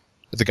problems.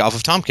 The Gulf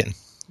of Tonkin,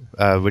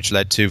 which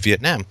led to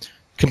Vietnam,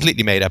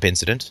 completely made-up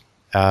incident.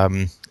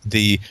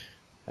 The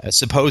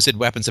supposed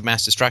weapons of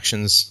mass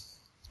destructions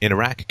in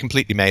Iraq,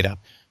 completely made-up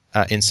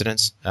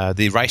incidents.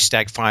 The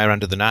Reichstag fire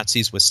under the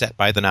Nazis was set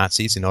by the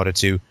Nazis in order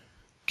to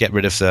get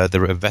rid of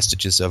the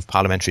vestiges of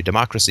parliamentary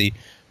democracy.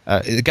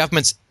 The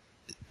governments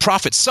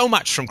profit so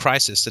much from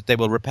crisis that they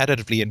will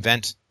repetitively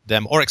invent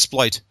them or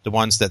exploit the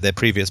ones that their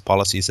previous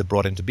policies have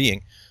brought into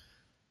being.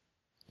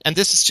 And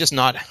this is just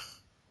not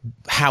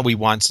how we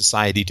want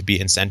society to be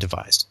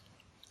incentivized.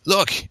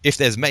 Look, if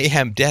there's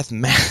mayhem, death,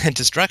 and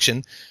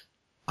destruction,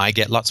 I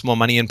get lots more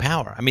money and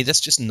power. I mean, that's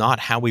just not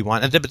how we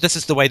want it. But this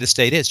is the way the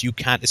state is. You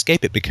can't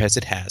escape it because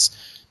it has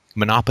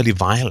monopoly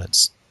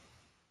violence,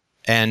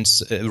 and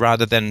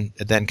rather than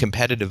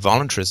competitive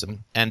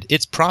voluntarism. And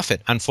its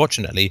profit,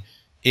 unfortunately,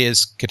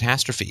 is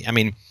catastrophe. I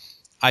mean,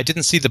 I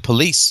didn't see the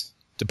police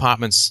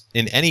departments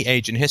in any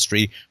age in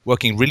history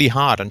working really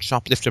hard on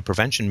shoplifter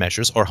prevention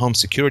measures or home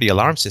security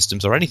alarm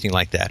systems or anything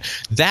like that.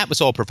 That was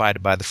all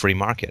provided by the free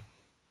market.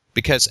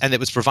 And it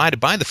was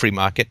provided by the free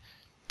market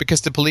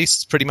because the police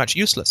is pretty much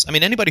useless. I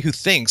mean, anybody who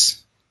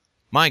thinks,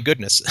 my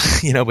goodness,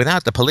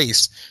 without the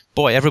police,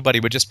 boy, everybody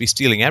would just be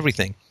stealing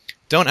everything,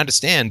 don't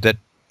understand that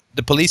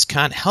the police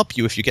can't help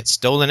you if you get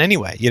stolen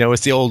anyway.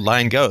 As the old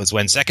line goes,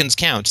 when seconds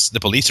count, the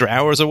police are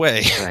hours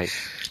away. Right.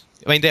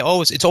 I mean,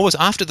 it's always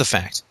after the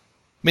fact.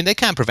 I mean, they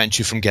can't prevent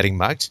you from getting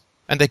mugged,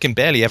 and they can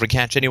barely ever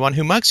catch anyone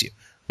who mugs you.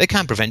 They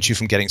can't prevent you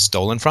from getting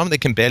stolen from. They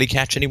can barely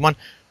catch anyone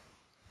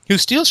who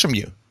steals from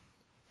you.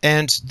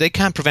 And they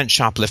can't prevent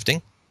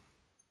shoplifting.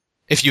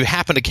 If you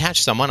happen to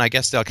catch someone, I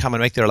guess they'll come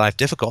and make their life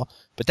difficult.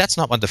 But that's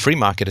not what the free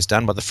market has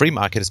done. What the free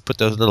market has put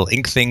those little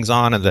ink things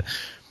on, and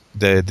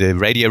the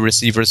radio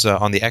receivers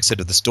on the exit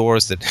of the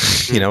stores that,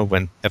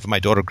 whenever my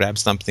daughter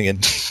grabs something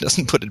and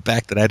doesn't put it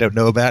back that I don't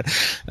know about,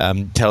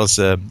 tells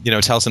them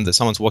that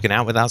someone's walking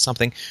out without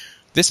something.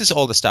 This is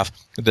all the stuff,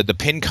 the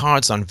PIN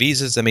cards on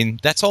visas. I mean,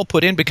 that's all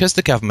put in because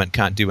the government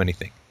can't do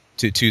anything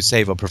to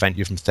save or prevent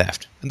you from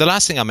theft. And the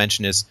last thing I'll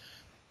mention is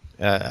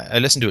I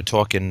listened to a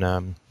talk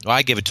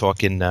I gave a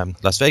talk in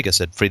Las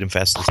Vegas at Freedom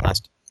Fest this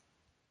last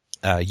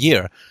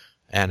year,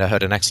 and I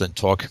heard an excellent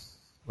talk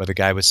where the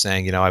guy was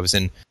saying, I was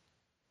in,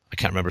 I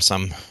can't remember,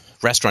 some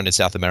restaurant in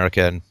South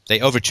America, and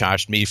they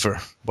overcharged me for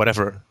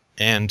whatever.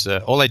 And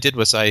all I did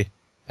was I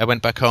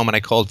went back home and I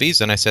called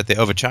Visa and I said they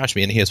overcharged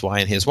me, and here's why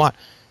and here's what.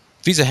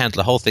 Visa handled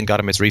the whole thing, got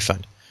him his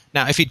refund.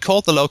 Now, if he'd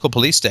called the local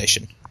police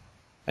station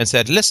and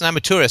said, listen, I'm a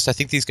tourist, I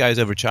think these guys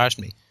overcharged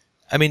me.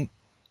 I mean,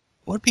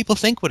 what do people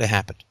think would have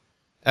happened?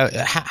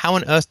 How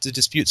on earth do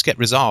disputes get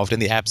resolved in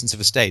the absence of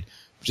a state?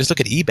 Just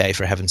look at eBay,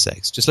 for heaven's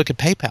sakes. Just look at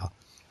PayPal.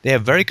 They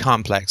have very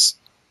complex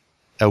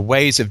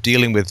ways of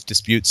dealing with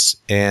disputes,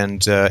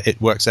 and it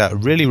works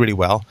out really, really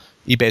well.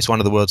 eBay is one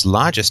of the world's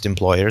largest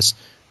employers,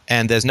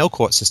 and there's no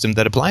court system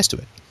that applies to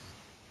it.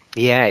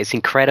 Yeah, it's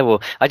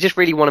incredible. I just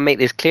really want to make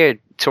this clear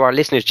to our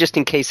listeners, just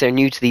in case they're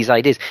new to these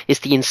ideas.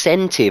 It's the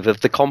incentive of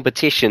the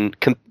competition.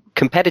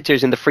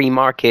 Competitors in the free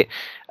market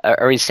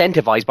are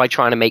incentivized by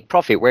trying to make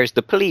profit, whereas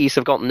the police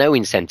have got no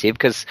incentive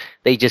because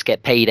they just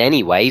get paid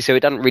anyway. So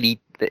it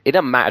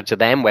doesn't matter to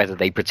them whether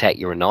they protect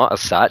you or not as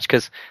such,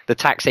 because the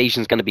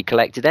taxation is going to be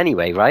collected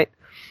anyway, right?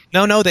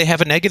 No, they have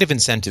a negative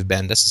incentive,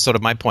 Ben. That's sort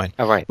of my point.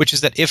 Oh, right. Which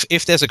is that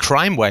if there's a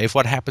crime wave,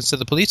 what happens to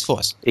the police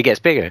force? It gets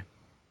bigger.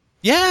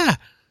 Yeah.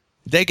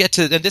 They get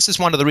to, and this is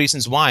one of the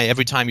reasons why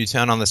every time you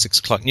turn on the 6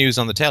 o'clock news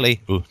on the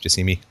telly, just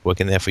see me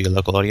working there for your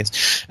local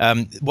audience,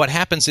 what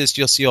happens is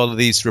you'll see all of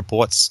these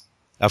reports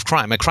of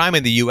crime. Crime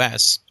in the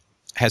U.S.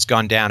 has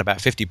gone down about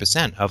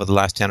 50% over the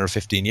last 10 or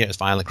 15 years,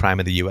 violent crime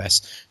in the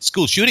U.S.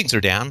 School shootings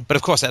are down, but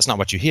of course that's not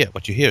what you hear.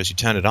 What you hear is you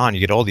turn it on, you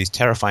get all these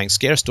terrifying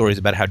scare stories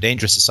about how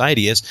dangerous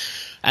society is,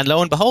 and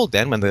lo and behold,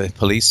 then when the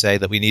police say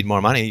that we need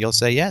more money, you'll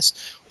say yes.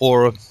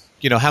 Or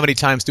how many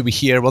times do we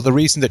hear, well, the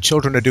reason that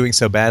children are doing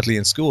so badly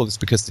in school is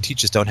because the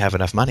teachers don't have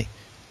enough money.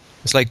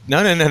 It's like,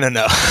 no.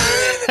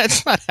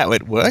 That's not how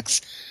it works.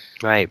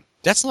 Right.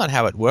 That's not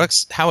how it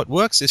works. How it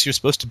works is you're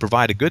supposed to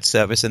provide a good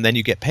service and then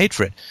you get paid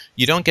for it.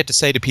 You don't get to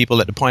say to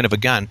people at the point of a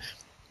gun,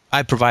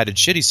 I provided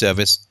shitty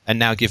service and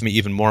now give me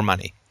even more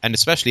money. And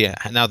especially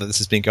now that this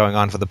has been going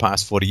on for the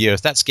past 40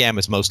 years, that scam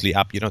is mostly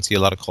up. You don't see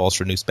a lot of calls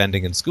for new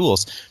spending in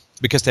schools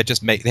because they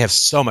have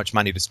so much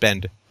money to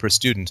spend per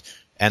student,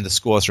 and the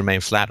scores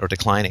remain flat or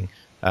declining.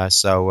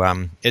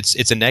 So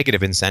it's a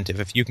negative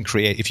incentive. If you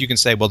can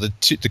say, well,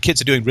 the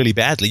kids are doing really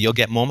badly, you'll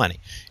get more money.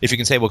 If you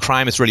can say, well,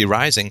 crime is really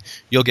rising,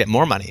 you'll get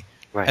more money.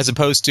 Right. As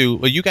opposed to,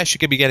 well, you guys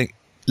should be getting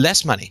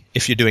less money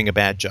if you're doing a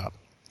bad job.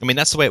 I mean,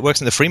 that's the way it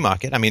works in the free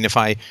market. I mean, if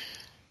I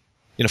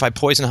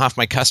poison half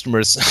my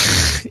customers,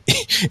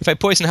 if I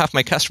poison half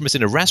my customers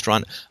in a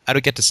restaurant, I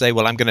don't get to say,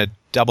 well, I'm going to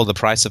double the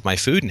price of my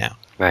food now.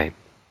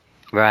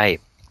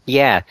 Right.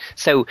 Yeah.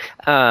 So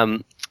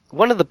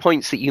one of the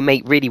points that you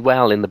make really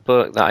well in the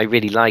book that I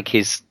really like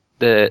is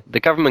the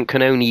government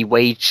can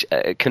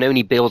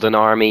only build an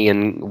army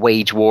and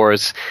wage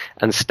wars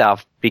and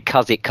stuff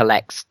because it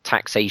collects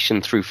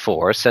taxation through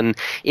force. And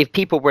if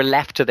people were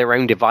left to their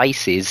own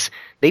devices,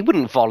 they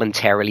wouldn't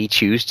voluntarily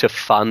choose to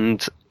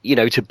fund,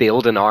 to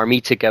build an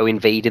army to go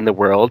invade in the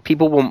world.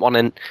 People wouldn't want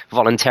to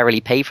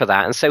voluntarily pay for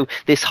that. And so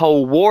this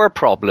whole war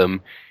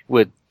problem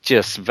would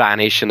just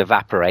vanish and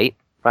evaporate,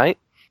 right?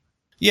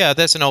 Yeah,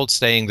 there's an old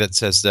saying that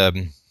says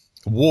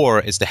war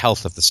is the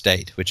health of the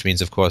state, which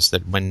means, of course,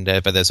 that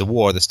whenever there's a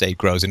war, the state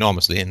grows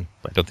enormously. And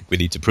I don't think we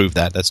need to prove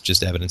that. That's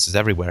just evidence is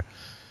everywhere.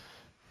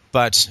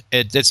 But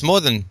it's more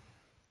than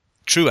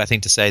true, I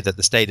think, to say that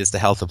the state is the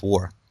health of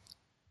war.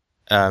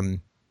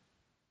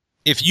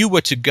 If you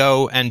were to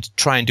go and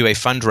try and do a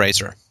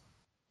fundraiser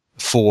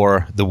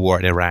for the war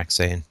in Iraq,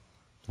 say, and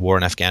the war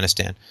in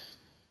Afghanistan,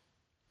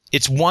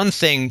 it's one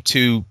thing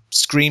to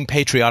scream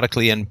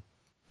patriotically and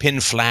pin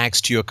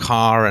flags to your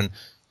car and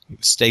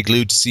stay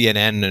glued to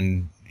CNN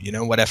and,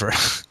 whatever,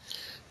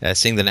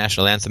 sing the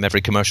national anthem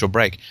every commercial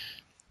break,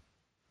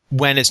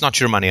 when it's not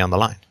your money on the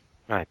line.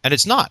 Right. And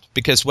it's not,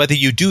 because whether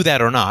you do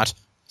that or not,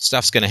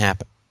 stuff's going to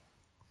happen.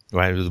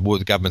 Right?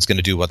 The government's going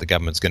to do what the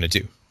government's going to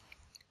do.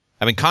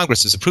 I mean,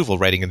 Congress's approval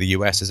rating in the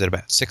U.S. is at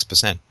about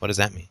 6%. What does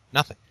that mean?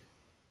 Nothing.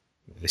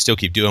 They still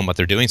keep doing what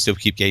they're doing, still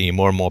keep gaining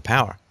more and more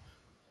power.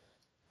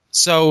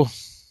 So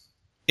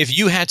if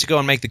you had to go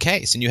and make the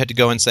case, and you had to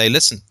go and say,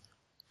 listen,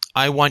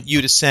 I want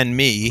you to send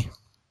me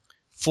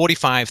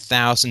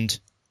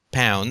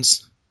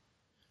 £45,000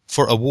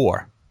 for a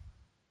war.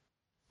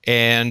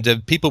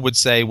 And people would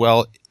say,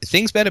 well,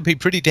 things better be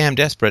pretty damn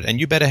desperate, and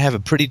you better have a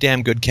pretty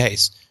damn good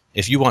case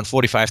if you want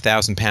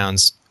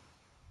 £45,000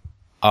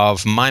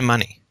 of my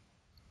money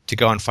to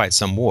go and fight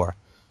some war.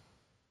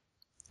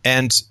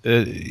 And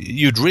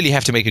you'd really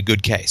have to make a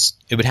good case.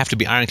 It would have to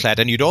be ironclad.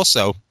 And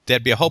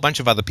there'd be a whole bunch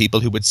of other people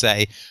who would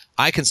say,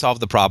 I can solve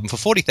the problem for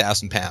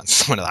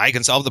 £40,000. Well, I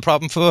can solve the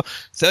problem for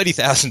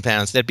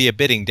 £30,000. There'd be a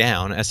bidding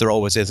down, as there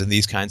always is in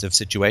these kinds of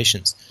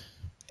situations.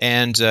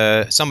 And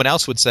someone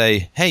else would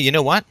say, hey, you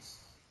know what?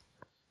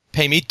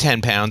 Pay me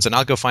 £10 and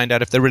I'll go find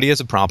out if there really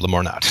is a problem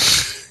or not.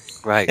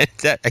 Right.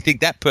 I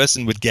think that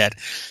person would get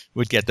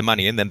the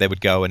money, and then they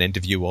would go and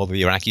interview all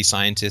the Iraqi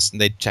scientists,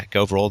 and they'd check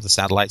over all the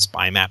satellite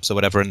spy maps or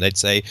whatever, and they'd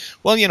say,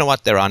 well, you know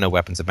what? There are no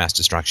weapons of mass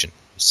destruction.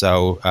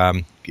 So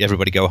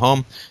everybody go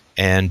home,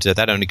 and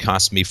that only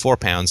cost me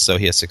 £4, so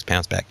here's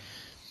 £6 back.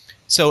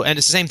 So, and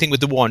it's the same thing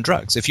with the war on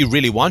drugs. If you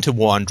really want a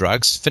war on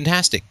drugs,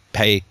 fantastic.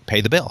 Pay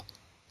the bill.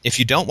 If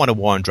you don't want a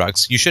war on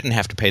drugs, you shouldn't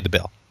have to pay the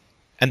bill.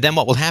 And then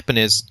what will happen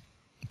is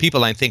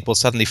people, I think, will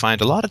suddenly find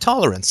a lot of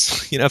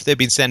tolerance. If they've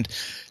been sent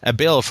a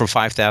bill for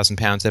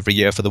 £5,000 every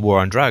year for the war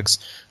on drugs,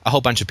 a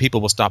whole bunch of people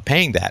will stop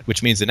paying that,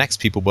 which means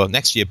next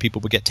year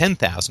people will get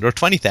 10,000 or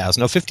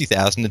 20,000 or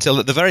 50,000 until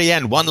at the very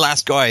end, one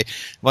last guy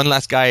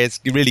is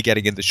really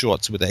getting in the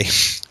shorts with a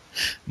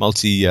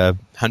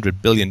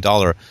multi-$100 billion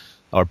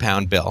or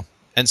pound bill.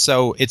 And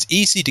so it's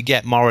easy to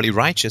get morally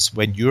righteous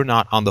when you're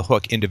not on the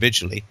hook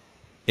individually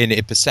in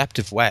a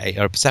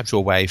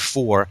perceptual way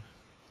for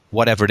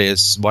whatever it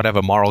is,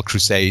 whatever moral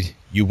crusade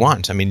you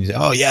want. I mean,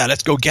 oh yeah,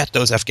 let's go get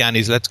those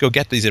Afghanis, let's go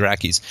get these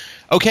Iraqis.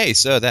 Okay,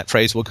 so that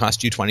phrase will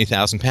cost you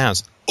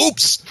 £20,000.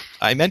 Oops,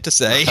 I meant to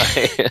say,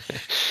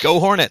 go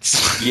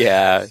Hornets.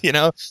 Yeah.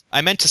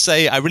 I meant to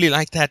say, I really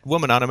like that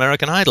woman on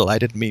American Idol. I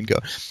didn't mean go.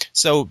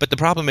 So, but the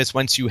problem is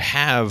once you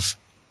have,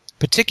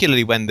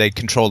 particularly when they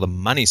control the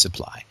money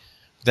supply,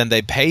 then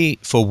they pay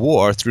for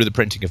war through the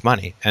printing of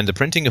money. And the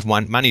printing of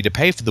money to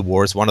pay for the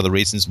war is one of the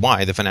reasons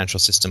why the financial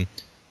system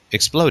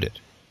exploded.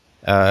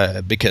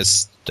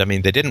 Because, I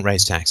mean, they didn't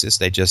raise taxes,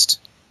 they just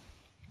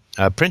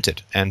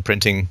printed. And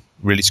printing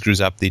really screws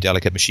up the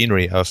delicate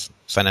machinery of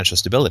financial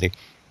stability.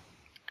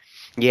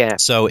 Yeah.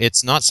 So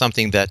it's not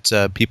something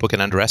that people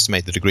can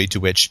underestimate, the degree to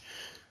which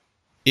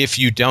if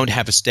you don't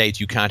have a state,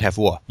 you can't have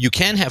war. You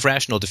can have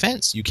rational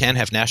defense. You can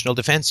have national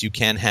defense. You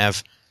can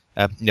have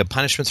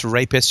punishments for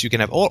rapists. You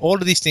can have all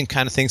of these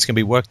kind of things can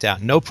be worked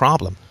out. No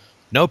problem.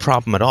 No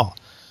problem at all.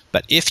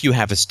 But if you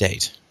have a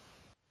state,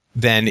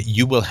 then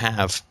you will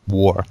have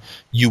war.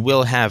 You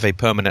will have a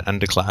permanent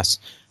underclass.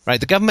 Right?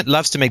 The government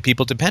loves to make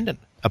people dependent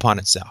upon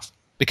itself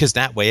because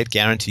that way it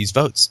guarantees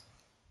votes.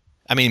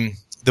 I mean,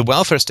 the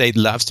welfare state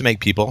loves to make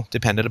people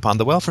dependent upon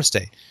the welfare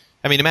state.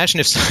 I mean, imagine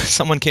if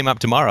someone came up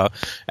tomorrow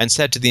and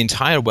said to the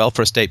entire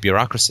welfare state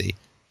bureaucracy,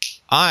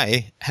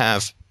 I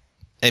have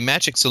a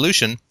magic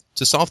solution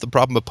to solve the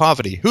problem of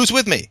poverty. Who's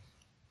with me?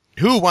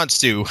 Who wants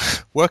to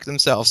work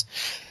themselves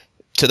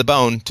to the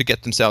bone to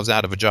get themselves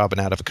out of a job and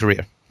out of a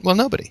career? Well,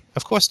 nobody.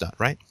 Of course not,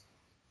 right?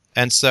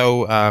 And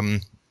so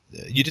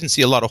you didn't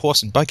see a lot of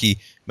horse and buggy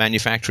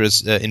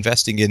manufacturers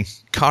investing in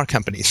car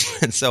companies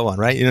and so on,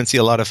 right? You didn't see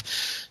a lot of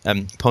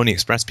Pony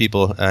Express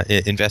people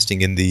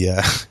investing in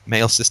the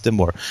mail system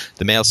or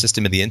the mail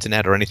system in the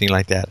internet or anything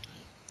like that.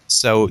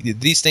 So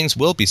these things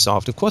will be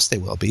solved. Of course they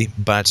will be.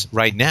 But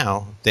right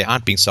now, they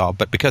aren't being solved.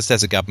 But because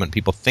there's a government,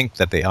 people think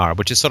that they are,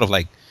 which is sort of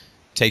like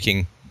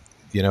taking,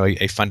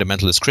 a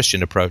fundamentalist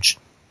Christian approach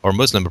or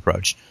Muslim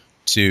approach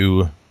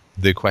to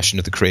the question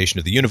of the creation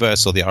of the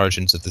universe or the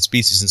origins of the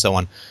species and so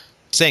on.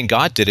 Saying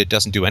God did it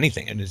doesn't do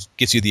anything, and it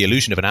gives you the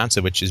illusion of an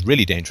answer, which is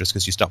really dangerous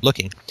because you stop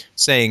looking.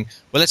 Saying,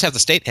 well, let's have the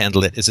state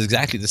handle it is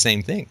exactly the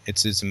same thing.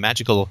 It's a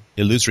magical,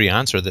 illusory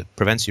answer that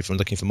prevents you from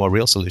looking for more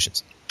real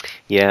solutions.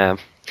 Yeah.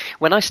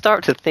 When I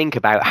start to think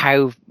about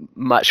how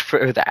much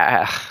further,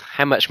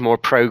 how much more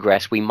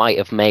progress we might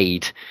have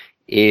made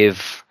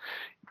if,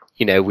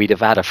 we'd have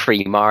had a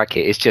free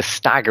market, it's just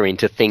staggering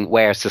to think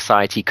where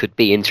society could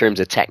be in terms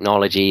of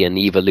technology and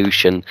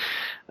evolution.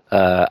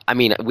 I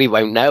mean, we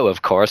won't know,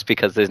 of course,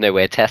 because there's no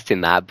way of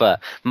testing that. But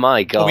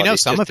my God, well, we know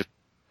some of it.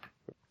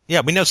 Yeah,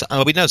 we know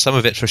some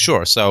of it for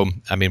sure. So,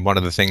 I mean, one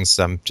of the things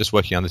I'm just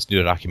working on this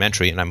new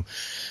documentary, and I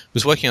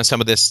was working on some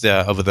of this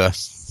over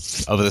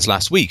this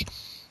last week.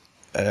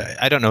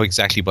 I don't know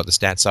exactly what the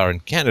stats are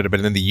in Canada, but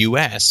in the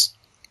U.S.,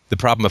 the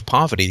problem of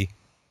poverty,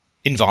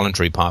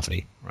 involuntary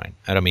poverty, right?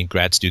 I don't mean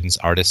grad students,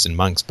 artists, and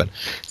monks, but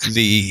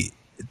the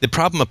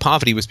problem of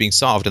poverty was being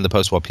solved in the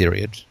post-war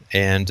period,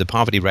 and the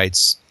poverty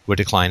rates were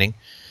declining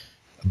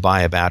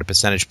by about a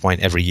percentage point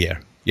every year.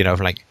 You know,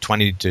 from like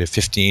 20 to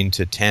 15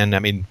 to 10. I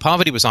mean,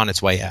 poverty was on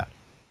its way out,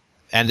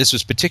 and this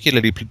was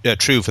particularly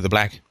true for the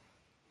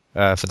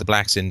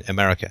blacks in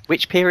America.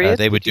 Which period?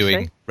 They were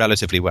doing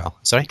relatively well.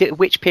 Sorry?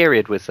 Which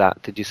period was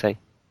that, did you say?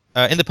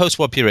 In the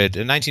post-war period,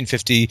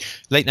 1950,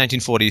 late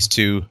 1940s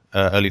to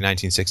early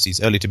 1960s,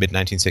 early to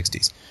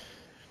mid-1960s.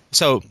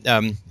 So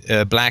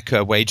black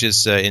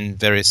wages in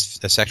various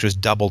sectors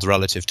doubled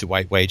relative to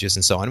white wages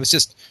and so on. It was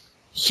just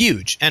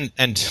huge. And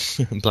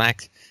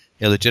black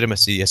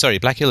illegitimacy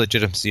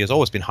has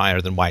always been higher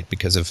than white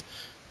because of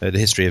the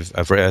history of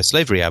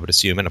slavery, I would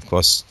assume, and, of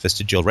course,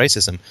 vestigial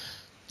racism.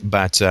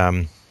 But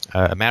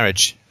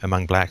marriage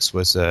among blacks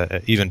was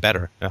even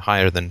better,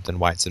 higher than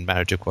whites. And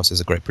marriage, of course,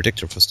 is a great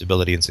predictor for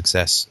stability and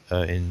success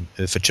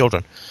for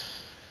children.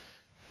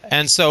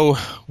 And so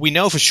we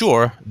know for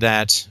sure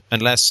that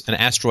unless an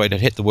asteroid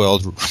had hit the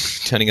world,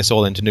 turning us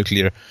all into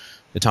nuclear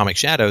atomic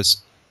shadows,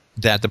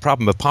 that the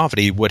problem of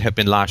poverty would have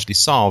been largely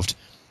solved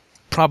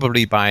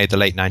probably by the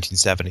late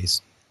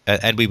 1970s,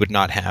 and we would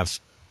not have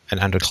an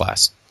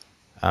underclass.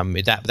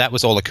 That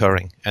was all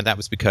occurring, and that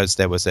was because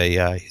there was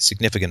a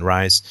significant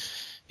rise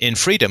in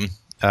freedom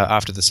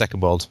after the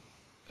Second World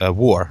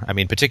War. I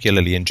mean,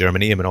 particularly in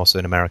Germany, and also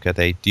in America,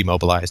 they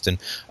demobilized, and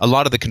a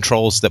lot of the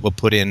controls that were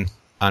put in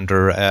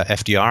under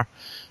FDR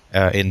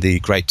in the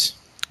Great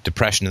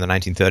Depression in the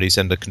 1930s,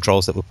 and the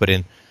controls that were put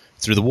in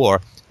through the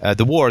war,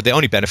 the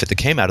only benefit that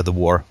came out of the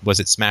war was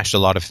it smashed a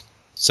lot of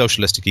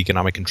socialistic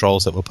economic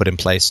controls that were put in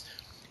place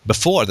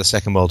before the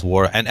Second World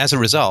War. And as a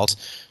result,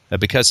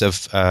 because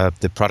of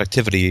the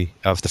productivity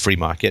of the free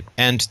market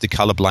and the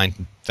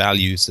colorblind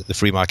values that the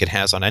free market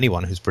has on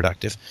anyone who's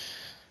productive,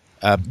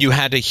 you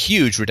had a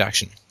huge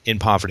reduction in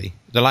poverty,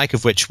 the like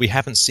of which we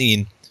haven't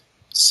seen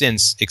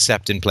since,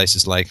 except in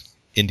places like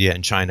India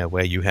and China,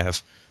 where you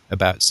have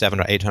about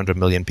 700 or 800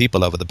 million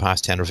people over the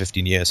past 10 or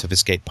 15 years have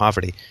escaped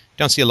poverty.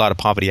 Don't see a lot of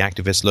poverty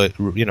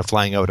activists,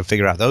 flying over to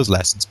figure out those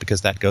lessons,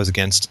 because that goes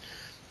against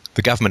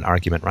the government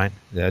argument, right?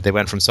 They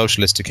went from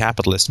socialist to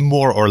capitalist,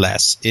 more or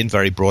less, in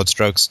very broad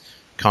strokes,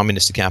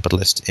 communist to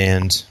capitalist,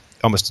 and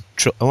almost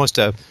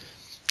a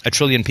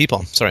billion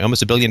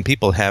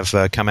people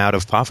have come out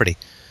of poverty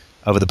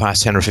over the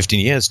past 10 or 15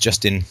 years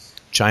just in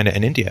China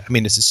and India. I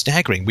mean, this is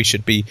staggering. We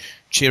should be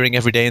cheering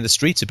every day in the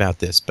streets about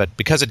this, but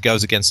because it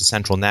goes against the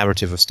central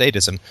narrative of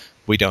statism,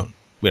 we don't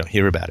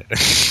hear about it.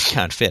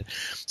 Can't fit.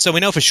 So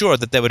we know for sure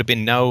that there would have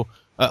been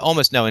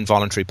almost no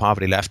involuntary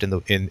poverty left in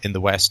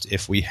the West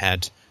if we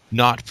had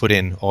not put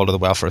in all of the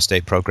welfare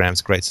state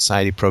programs, Great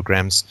Society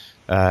programs,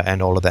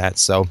 and all of that.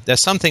 So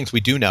there's some things we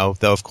do know,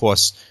 though, of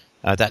course,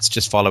 that's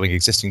just following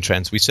existing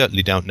trends. We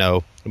certainly don't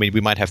know. I mean,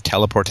 we might have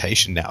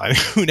teleportation now. I mean,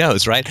 who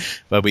knows, right?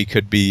 But we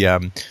could be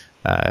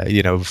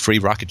free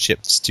rocket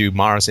ships to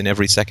Mars in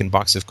every second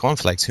box of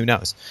cornflakes. Who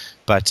knows?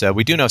 But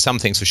we do know some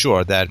things for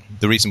sure, that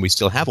the reason we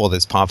still have all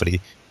this poverty,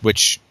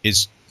 which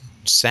is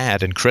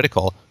sad and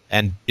critical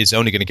and is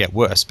only going to get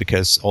worse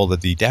because all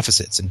of the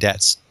deficits and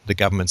debts the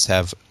governments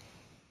have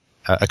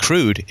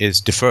accrued, is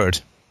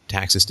deferred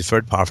taxes,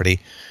 deferred poverty.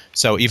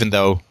 So even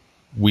though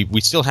we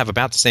still have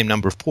about the same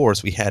number of poor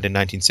as we had in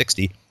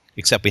 1960,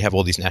 except we have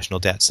all these national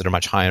debts that are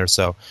much higher,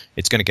 so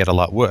it's going to get a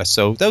lot worse.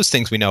 So those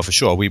things we know for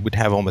sure. We would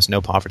have almost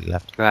no poverty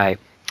left. Right.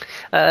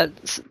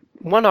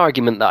 One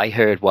argument that I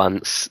heard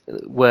once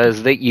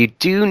was that you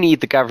do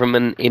need the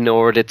government in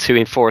order to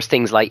enforce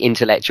things like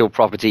intellectual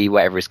property,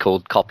 whatever it's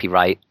called,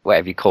 copyright,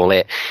 whatever you call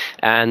it.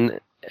 And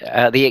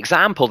the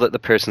example that the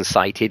person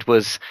cited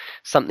was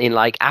something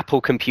like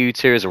Apple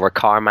computers or a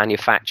car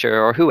manufacturer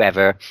or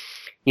whoever.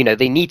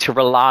 They need to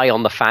rely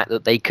on the fact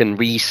that they can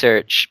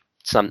research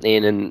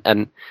something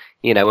and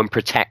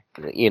protect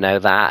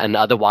that, and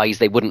otherwise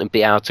they wouldn't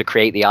be able to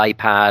create the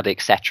iPad,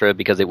 etc.,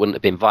 because it wouldn't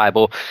have been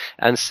viable.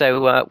 And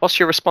so what's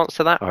your response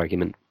to that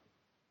argument?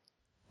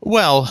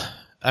 Well,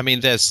 I mean,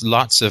 there's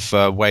lots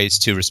of ways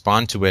to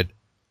respond to it.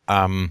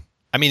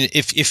 I mean,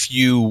 if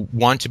you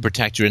want to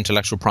protect your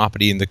intellectual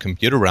property in the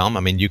computer realm, I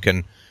mean, you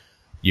can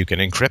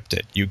encrypt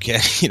it. You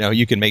can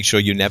you can make sure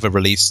you never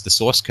release the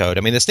source code.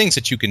 I mean, there's things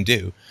that you can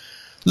do.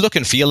 Look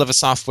and feel of a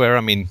software.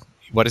 I mean,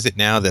 what is it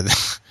now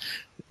that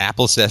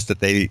Apple says that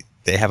they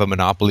have a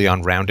monopoly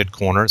on rounded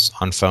corners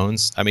on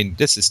phones? I mean,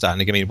 this is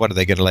starting to. I mean, what are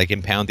they going to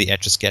impound the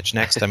Etch-a-Sketch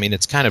next? I mean,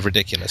 it's kind of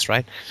ridiculous,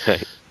 right?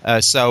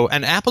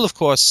 And Apple, of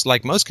course,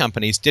 like most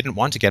companies, didn't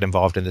want to get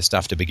involved in this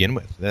stuff to begin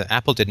with.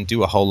 Apple didn't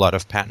do a whole lot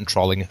of patent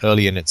trolling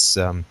early in its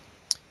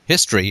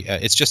history.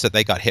 It's just that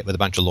they got hit with a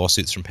bunch of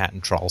lawsuits from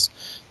patent trolls,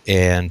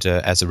 and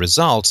as a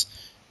result,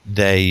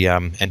 they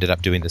ended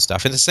up doing this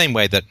stuff in the same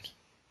way that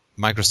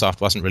Microsoft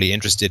wasn't really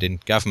interested in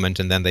government,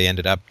 and then they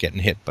ended up getting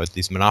hit by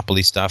these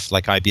monopoly stuff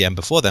like IBM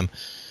before them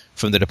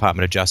from the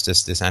Department of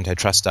Justice, this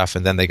antitrust stuff,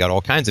 and then they got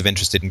all kinds of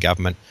interested in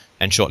government,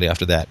 and shortly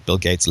after that, Bill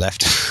Gates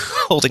left,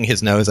 holding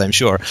his nose, I'm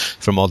sure,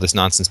 from all this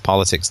nonsense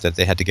politics that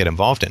they had to get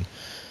involved in.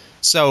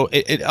 So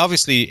it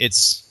obviously,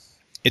 it's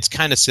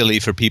kind of silly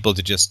for people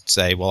to just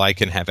say, well, I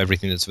can have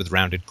everything that's with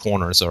rounded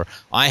corners, or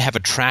I have a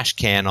trash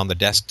can on the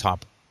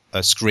desktop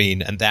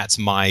screen, and that's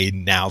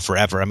mine now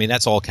forever. I mean,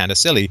 that's all kind of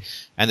silly,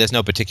 and there's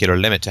no particular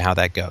limit to how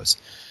that goes.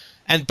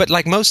 But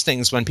like most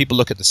things, when people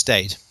look at the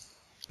state,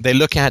 they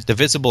look at the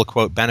visible,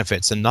 quote,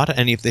 benefits and not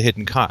any of the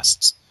hidden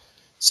costs.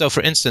 So,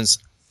 for instance,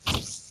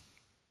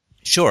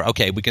 sure,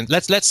 okay, we can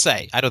let's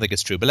say, I don't think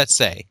it's true, but let's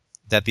say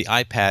that the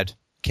iPad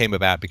came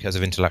about because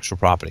of intellectual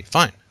property.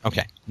 Fine,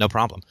 okay, no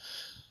problem.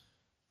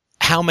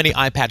 How many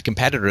iPad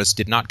competitors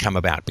did not come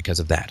about because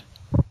of that?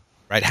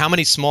 Right? How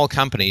many small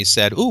companies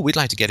said, "Ooh, we'd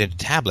like to get into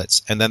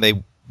tablets," and then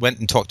they went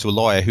and talked to a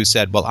lawyer who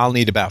said, "Well, I'll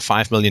need about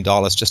 $5 million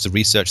just to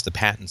research the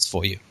patents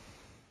for you."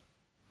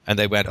 And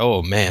they went,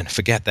 "Oh man,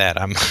 forget that."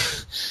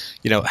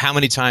 How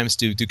many times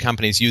do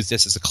companies use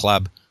this as a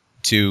club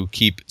to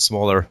keep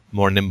smaller,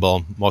 more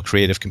nimble, more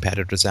creative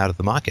competitors out of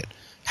the market?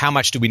 How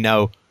much do we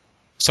know?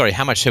 Sorry,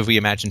 how much have we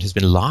imagined has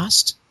been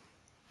lost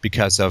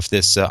because of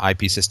this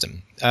IP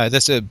system?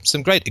 There's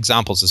some great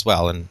examples as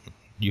well, and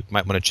you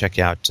might want to check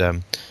out.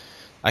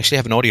 I actually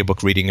have an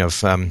audiobook reading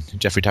of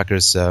Jeffrey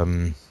Tucker's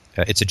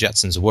It's a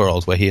Jetsons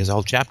World, where he has a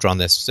whole chapter on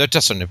this. So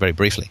just on it very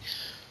briefly.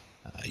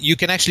 You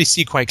can actually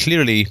see quite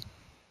clearly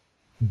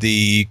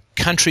the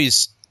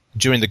countries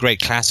during the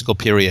great classical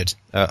period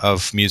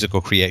of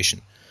musical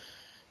creation,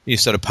 you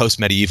sort of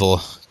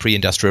post-medieval,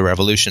 pre-industrial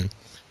revolution,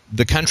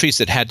 the countries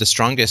that had the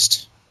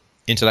strongest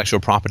intellectual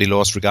property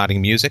laws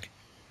regarding music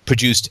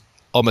produced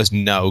almost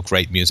no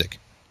great music.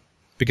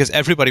 Because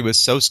everybody was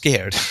so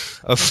scared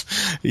of,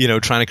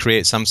 trying to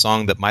create some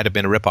song that might have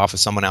been a ripoff of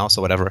someone else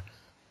or whatever.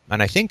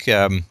 And I think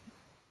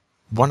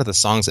one of the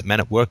songs that Men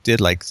at Work did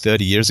like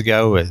 30 years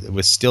ago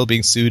was still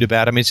being sued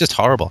about. I mean, it's just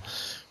horrible.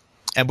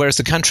 And whereas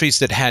the countries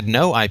that had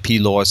no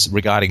IP laws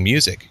regarding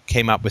music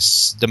came up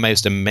with the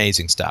most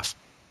amazing stuff,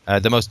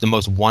 the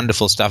most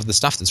wonderful stuff, the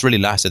stuff that's really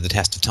lasted the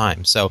test of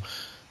time. So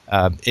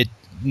it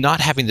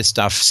not having this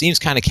stuff seems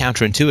kind of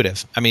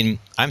counterintuitive. I mean,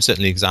 I'm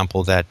certainly an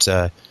example that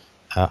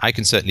I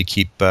can certainly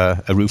keep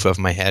a roof over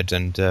my head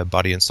and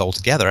body and soul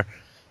together,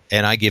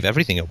 and I give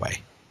everything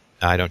away.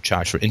 I don't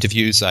charge for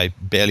interviews. I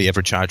barely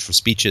ever charge for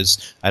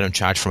speeches. I don't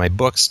charge for my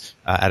books.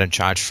 I don't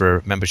charge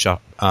for membership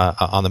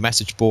on the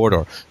message board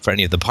or for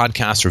any of the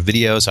podcasts or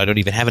videos. I don't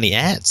even have any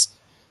ads.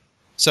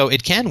 So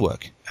it can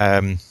work.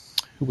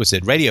 Who was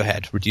it?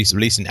 Radiohead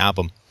released an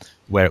album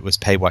where it was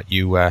pay what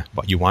you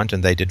want,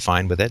 and they did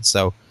fine with it.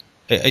 So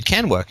it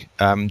can work.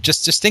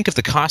 Just think of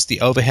the cost,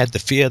 the overhead, the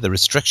fear, the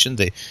restriction,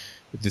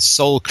 the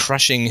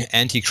soul-crushing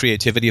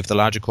anti-creativity of the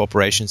larger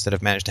corporations that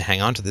have managed to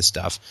hang on to this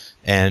stuff,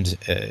 and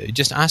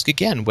just ask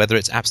again whether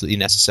it's absolutely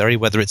necessary,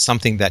 whether it's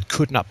something that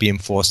could not be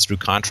enforced through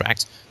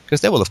contracts, because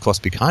there will, of course,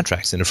 be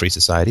contracts in a free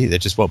society that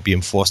just won't be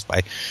enforced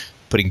by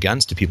putting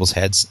guns to people's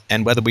heads,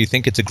 and whether we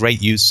think it's a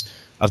great use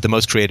of the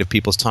most creative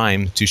people's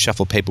time to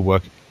shuffle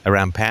paperwork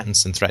around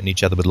patents and threaten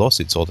each other with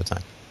lawsuits all the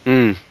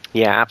time.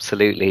 Yeah,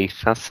 absolutely.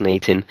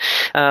 Fascinating.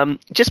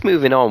 Just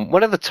moving on,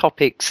 one of the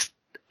topics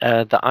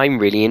that I'm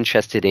really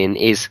interested in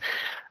is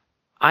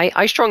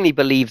I strongly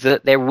believe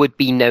that there would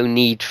be no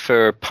need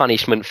for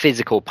punishment,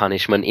 physical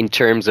punishment, in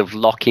terms of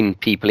locking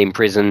people in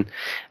prison.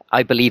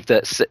 I believe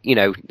that,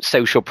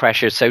 social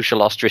pressure,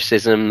 social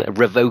ostracism,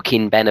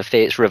 revoking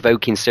benefits,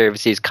 revoking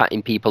services,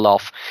 cutting people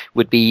off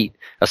would be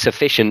a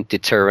sufficient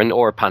deterrent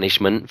or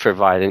punishment for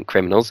violent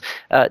criminals.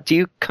 Do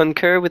you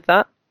concur with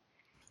that?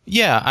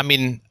 Yeah, I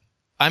mean,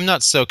 I'm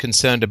not so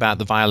concerned about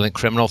the violent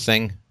criminal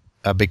thing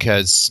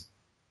because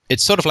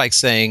it's sort of like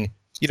saying,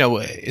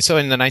 so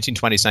in the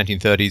 1920s,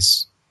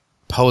 1930s,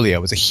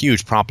 polio was a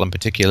huge problem,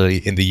 particularly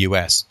in the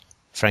U.S.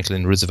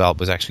 Franklin Roosevelt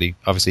was actually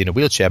obviously in a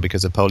wheelchair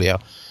because of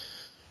polio.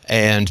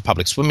 And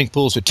public swimming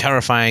pools were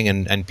terrifying,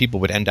 and people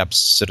would end up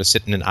sort of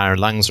sitting in iron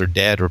lungs or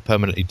dead or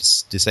permanently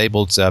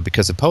disabled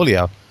because of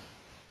polio.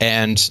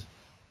 And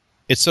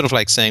it's sort of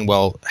like saying,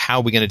 well, how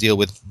are we going to deal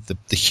with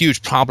the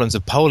huge problems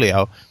of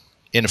polio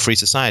in a free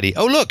society?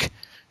 Oh, look,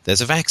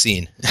 there's a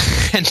vaccine.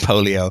 And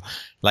polio,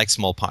 like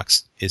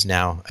smallpox, is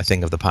now a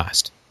thing of the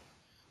past.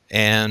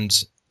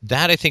 And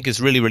that, I think,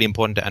 is really, really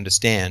important to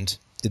understand,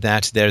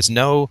 that there's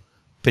no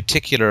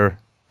particular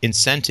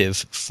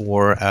incentive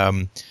for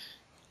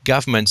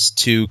governments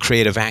to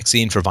create a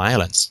vaccine for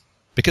violence,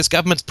 because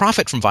governments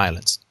profit from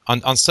violence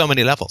on so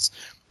many levels.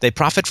 They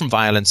profit from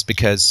violence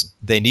because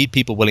they need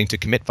people willing to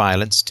commit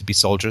violence to be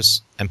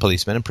soldiers and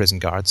policemen and prison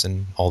guards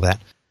and all that.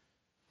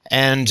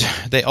 And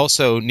they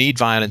also need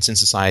violence in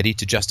society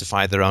to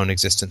justify their own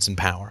existence and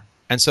power.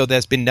 And so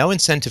there's been no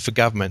incentive for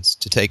governments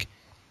to take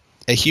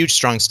a huge,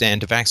 strong stand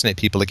to vaccinate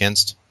people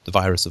against the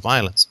virus of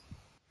violence.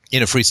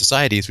 In a free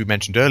society, as we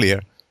mentioned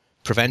earlier,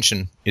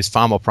 prevention is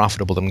far more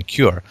profitable than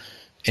cure.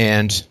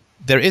 And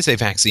there is a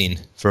vaccine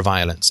for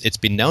violence. It's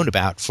been known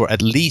about for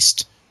at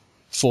least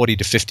 40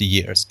 to 50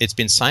 years. It's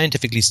been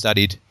scientifically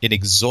studied in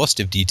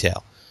exhaustive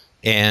detail,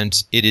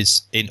 and it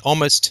is in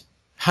almost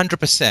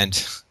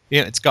 100%.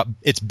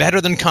 It's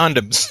better than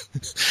condoms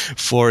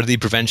for the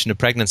prevention of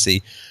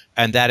pregnancy,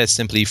 and that is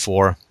simply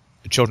for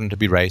children to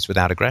be raised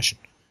without aggression.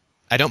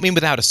 I don't mean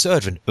without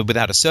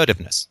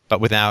assertiveness, but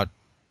without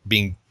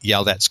being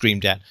yelled at,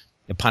 screamed at,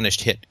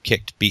 punished, hit,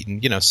 kicked, beaten.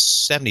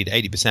 70 to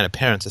 80% of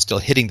parents are still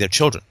hitting their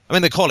children. I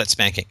mean, they call it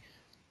spanking,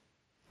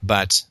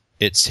 but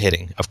it's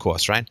hitting, of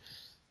course, right?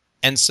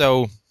 And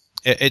so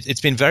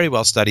it's been very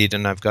well studied,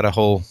 and I've got a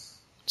whole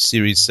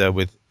series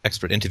with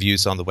expert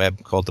interviews on the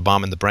web called The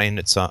Bomb in the Brain.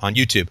 It's on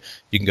YouTube.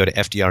 You can go to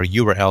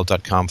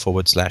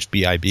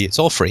fdrurl.com/BIB. It's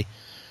all free.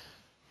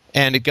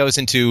 And it goes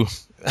into,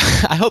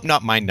 I hope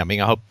not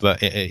mind-numbing, I hope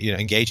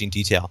engaging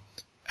detail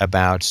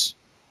about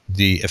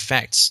the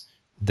effects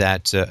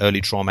that early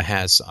trauma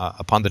has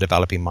upon the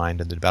developing mind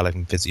and the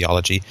developing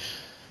physiology.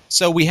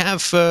 So we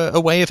have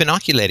a way of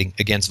inoculating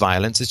against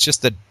violence. It's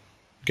just that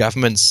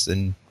governments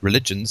and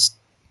religions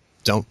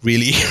don't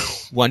really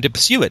want to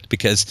pursue it,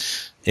 because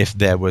if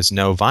there was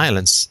no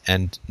violence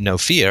and no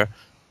fear,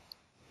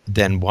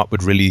 then what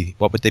would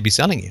they be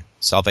selling you?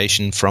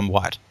 Salvation from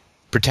what?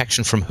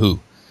 Protection from who?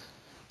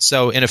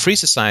 So in a free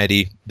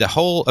society, the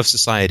whole of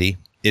society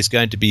is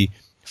going to be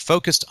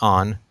focused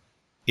on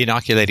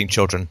inoculating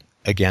children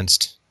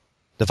against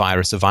the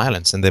virus of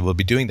violence, and they will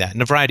be doing that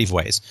in a variety of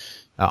ways.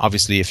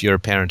 Obviously, if you're a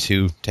parent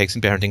who takes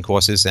some parenting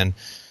courses and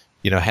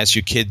has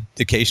your kid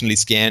occasionally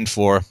scanned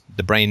for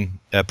the brain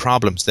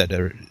problems that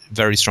are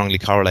very strongly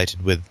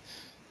correlated with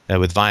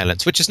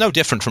violence, which is no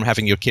different from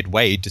having your kid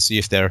weighed to see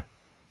if they're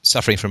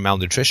suffering from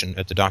malnutrition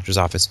at the doctor's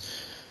office,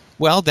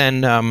 well,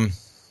 then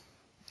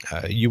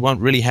you won't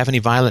really have any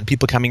violent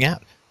people coming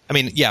out. I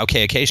mean, yeah,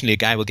 okay, occasionally a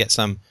guy will get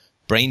some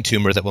brain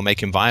tumor that will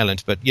make him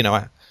violent, but,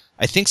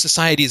 I think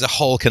society as a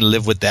whole can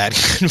live with that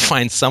and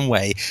find some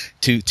way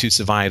to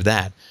survive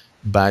that.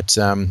 But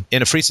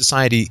in a free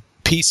society,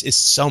 peace is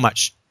so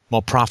much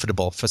more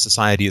profitable for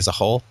society as a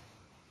whole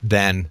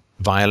than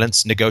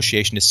violence.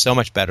 Negotiation is so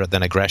much better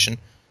than aggression,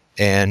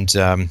 and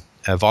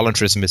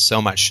voluntarism is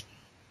so much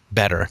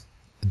better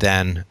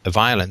than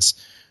violence,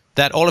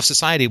 that all of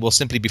society will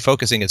simply be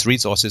focusing its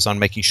resources on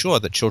making sure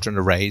that children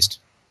are raised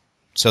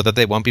so that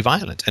they won't be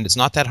violent. And it's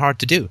not that hard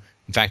to do.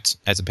 In fact,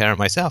 as a parent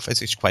myself,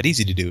 it's quite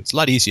easy to do. It's a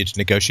lot easier to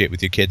negotiate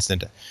with your kids than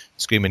to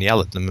scream and yell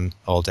at them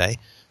all day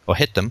or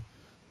hit them.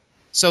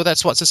 So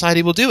that's what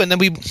society will do. And then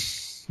we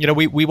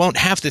won't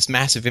have this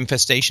massive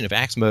infestation of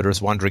axe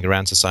murderers wandering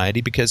around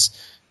society, because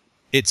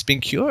it's been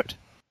cured.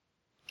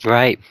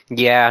 Right.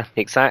 Yeah,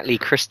 exactly.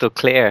 Crystal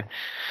clear.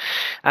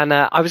 And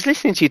I was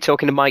listening to you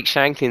talking to Mike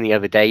Shanklin the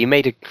other day. You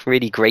made a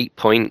really great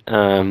point.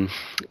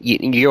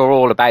 You're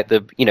all about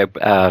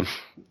the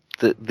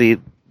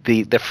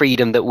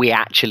freedom that we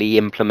actually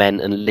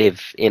implement and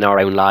live in our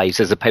own lives,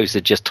 as opposed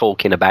to just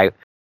talking about.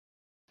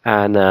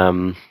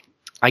 And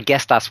I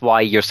guess that's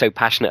why you're so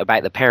passionate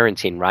about the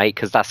parenting, right?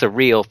 Because that's a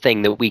real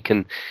thing that we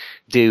can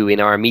do in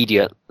our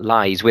immediate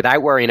lives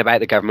without worrying about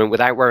the government,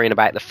 without worrying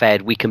about the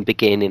Fed. We can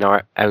begin in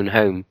our own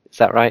home. Is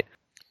that right?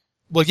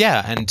 Well,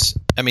 yeah. And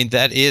I mean,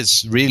 that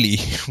is really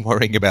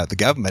worrying about the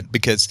government,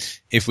 because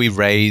if we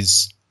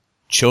raise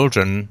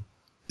children,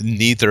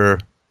 neither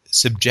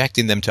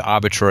subjecting them to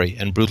arbitrary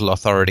and brutal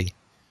authority,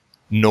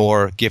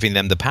 nor giving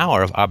them the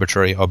power of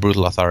arbitrary or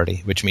brutal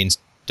authority, which means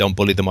don't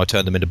bully them or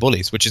turn them into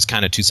bullies, which is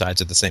kind of two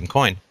sides of the same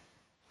coin.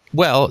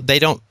 Well, they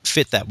don't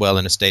fit that well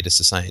in a statist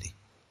society.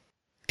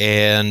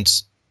 And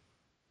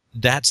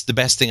that's the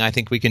best thing I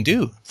think we can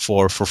do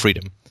for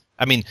freedom.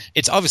 I mean,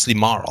 it's obviously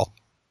moral.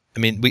 I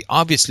mean, we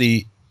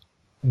obviously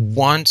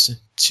want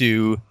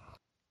to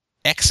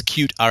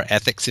execute our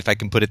ethics, if I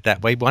can put it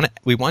that way.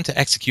 We want to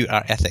execute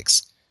our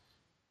ethics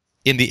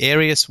in the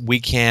areas we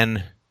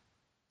can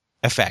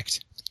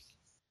affect.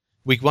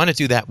 We want to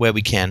do that where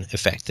we can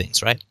affect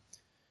things, right?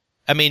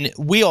 I mean,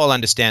 we all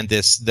understand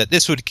that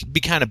this would be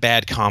kind of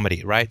bad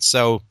comedy, right?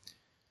 So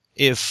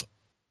if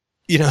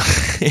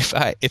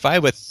I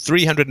were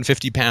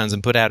 350 pounds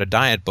and put out a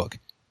diet book,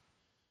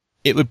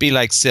 it would be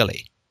like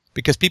silly,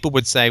 because people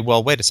would say,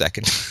 well, wait a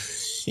second.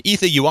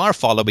 Either you are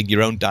following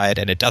your own diet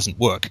and it doesn't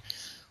work,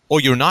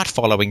 or you're not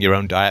following your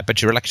own diet,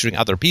 but you're lecturing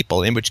other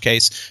people, in which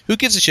case, who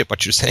gives a shit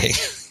what you're saying?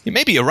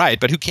 Maybe you're right,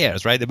 but who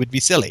cares, right? It would be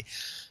silly.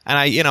 And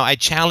I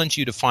challenge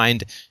you to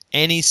find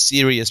any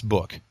serious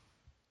book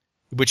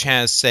which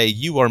has, say,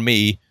 you or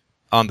me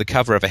on the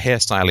cover of a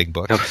hairstyling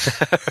book,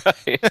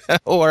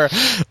 or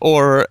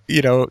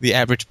the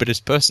average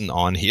British person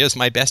on here's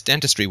my best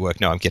dentistry work.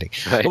 No, I'm kidding.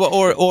 Right.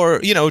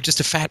 Or just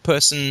a fat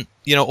person.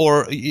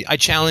 Or I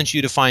challenge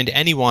you to find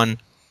anyone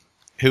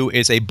who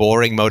is a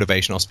boring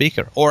motivational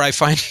speaker, or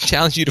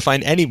challenge you to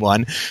find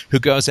anyone who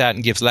goes out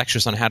and gives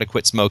lectures on how to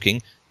quit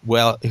smoking,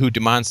 who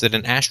demands that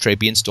an ashtray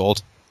be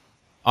installed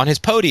on his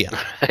podium.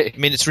 Right. I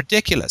mean, it's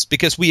ridiculous,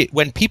 because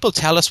when people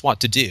tell us what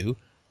to do,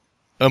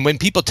 and when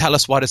people tell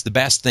us what is the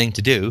best thing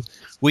to do,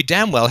 we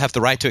damn well have the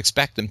right to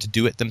expect them to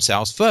do it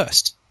themselves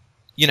first.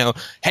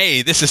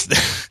 hey, this is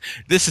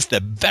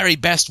the very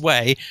best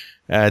way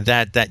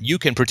that you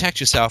can protect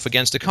yourself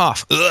against a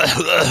cough.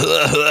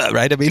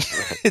 Right? I mean,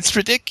 it's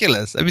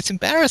ridiculous. I mean, it's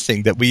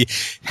embarrassing that we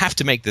have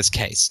to make this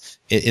case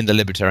in the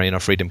libertarian or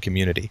freedom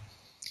community.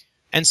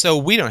 And so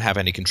we don't have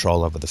any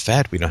control over the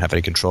Fed. We don't have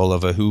any control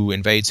over who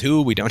invades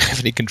who. We don't have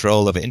any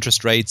control over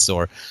interest rates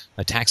or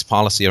a tax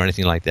policy or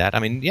anything like that. I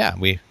mean, yeah,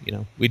 we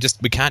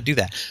can't do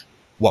that.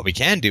 What we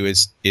can do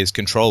is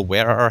control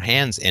where our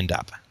hands end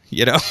up.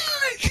 I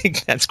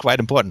think that's quite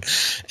important.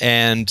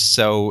 And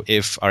so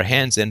if our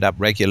hands end up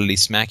regularly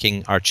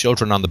smacking our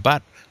children on the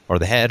butt or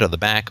the head or the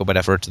back or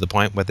whatever to the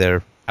point where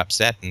they're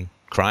upset and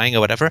crying or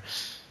whatever,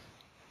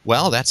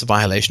 well, that's a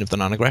violation of the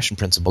non-aggression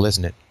principle,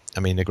 isn't it? I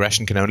mean,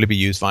 aggression can only be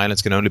used,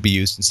 violence can only be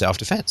used in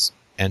self-defense.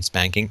 And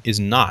spanking is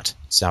not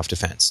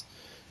self-defense.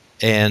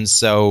 And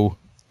so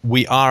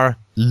we are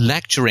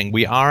lecturing.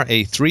 We are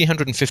a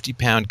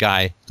 350-pound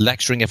guy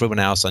lecturing everyone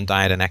else on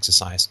diet and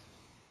exercise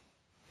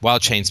while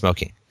chain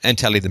smoking and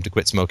telling them to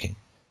quit smoking.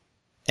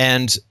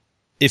 And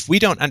if we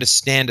don't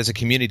understand as a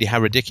community how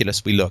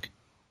ridiculous we look,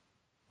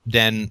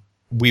 then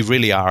we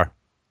really are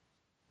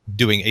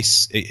doing a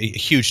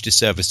huge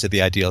disservice to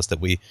the ideals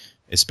that we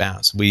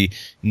espouse. We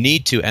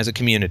need to, as a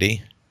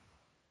community,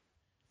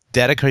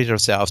 dedicate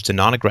ourselves to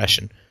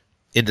non-aggression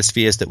in the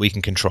spheres that we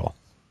can control,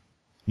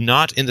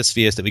 not in the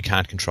spheres that we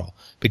can't control,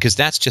 because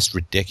that's just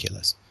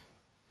ridiculous.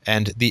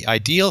 And the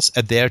ideals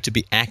are there to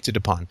be acted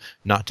upon,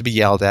 not to be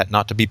yelled at,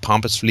 not to be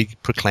pompously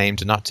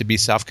proclaimed, not to be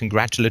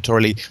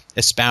self-congratulatorily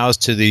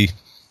espoused to the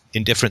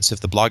indifference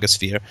of the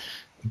blogosphere,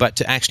 but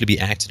to actually be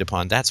acted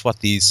upon. That's what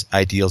these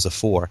ideals are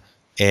for.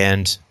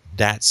 And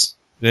that's,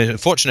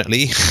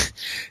 fortunately,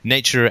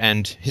 nature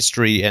and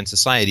history and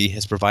society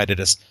has provided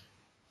us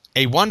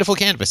a wonderful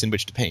canvas in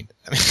which to paint.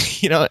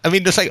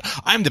 It's like,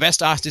 I'm the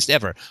best artist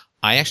ever.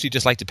 I actually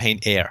just like to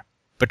paint air.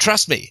 But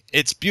trust me,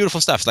 it's beautiful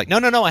stuff. It's like,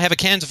 no, I have a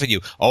canvas for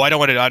you. Oh, I don't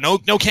want to,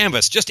 no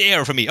canvas, just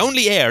air for me.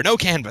 Only air, no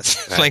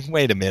canvas. It's like,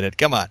 wait a minute,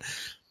 come on.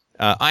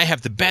 I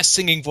have the best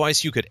singing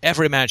voice you could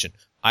ever imagine.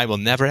 I will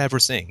never, ever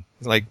sing.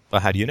 It's like,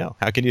 well, how do you know?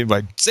 How can you,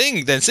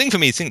 sing? Then sing for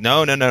me. Sing.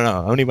 No.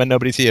 Only when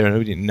nobody's here,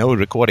 no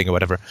recording or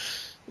whatever.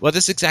 Well,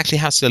 this is exactly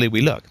how silly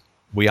we look.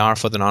 We are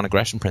for the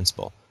non-aggression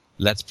principle.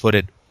 Let's put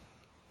it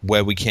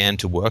where we can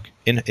to work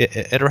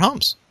at our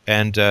homes.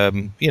 And,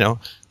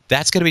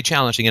 that's going to be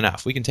challenging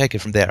enough. We can take it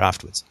from there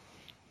afterwards.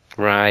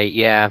 Right,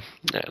 yeah.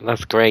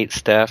 That's great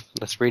stuff.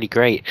 That's really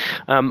great.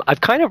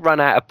 I've kind of run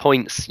out of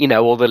points,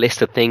 all the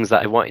list of things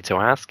that I wanted to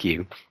ask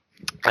you.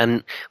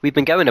 And we've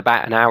been going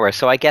about an hour,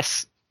 so I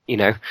guess,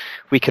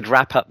 we could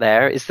wrap up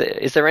there. Is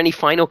there any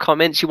final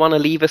comments you want to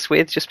leave us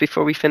with just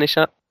before we finish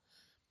up?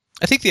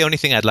 I think the only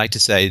thing I'd like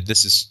to say,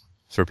 this is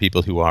for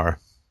people who are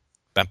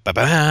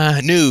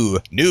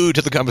new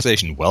to the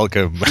conversation.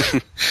 Welcome.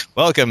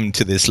 Welcome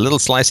to this little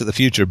slice of the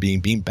future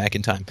being beamed back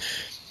in time.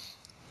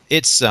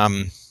 It's,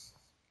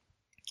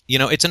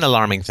 it's an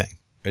alarming thing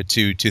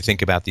to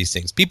think about these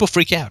things. People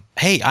freak out.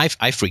 Hey,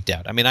 I freaked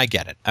out. I mean, I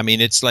get it. I mean,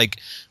 it's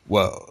like,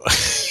 whoa.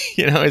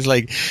 It's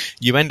like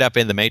you end up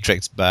in the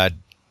Matrix, but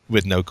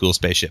with no cool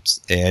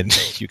spaceships,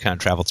 and you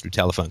can't travel through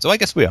telephones. So I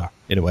guess we are,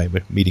 in a way,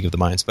 we're meeting of the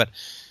minds. But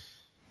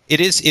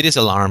it is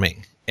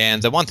alarming.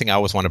 And the one thing I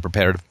always want to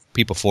prepare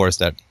people for is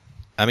that,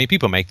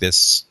 people make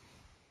this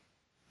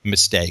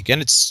mistake,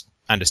 and it's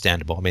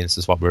understandable. I mean, this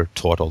is what we're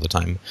taught all the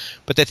time.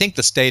 But they think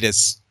the state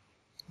is,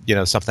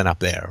 something up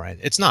there, right?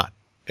 It's not.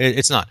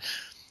 It's not.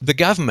 The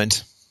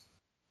government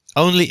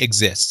only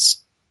exists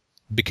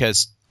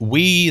because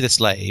we, the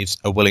slaves,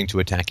 are willing to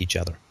attack each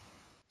other.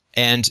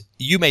 And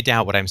you may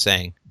doubt what I'm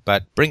saying,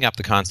 but bring up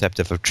the concept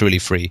of a truly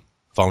free,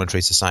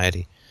 voluntary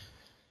society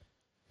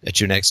at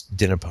your next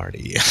dinner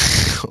party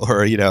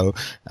or,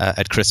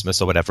 at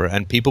Christmas or whatever,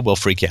 and people will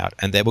freak out,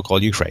 and they will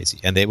call you crazy,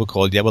 and they will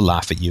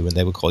laugh at you, and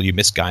they will call you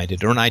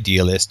misguided or an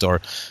idealist, or,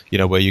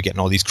 where you're getting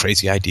all these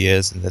crazy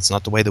ideas, and that's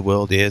not the way the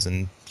world is,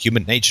 and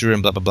human nature,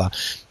 and blah, blah, blah.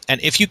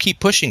 And if you keep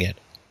pushing it,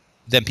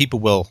 then people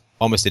will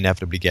almost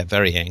inevitably get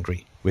very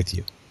angry with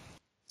you,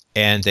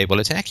 and they will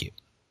attack you.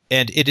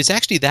 And it is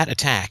actually that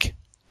attack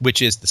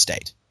which is the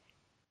state.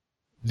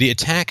 The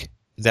attack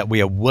that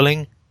we are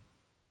willing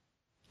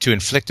to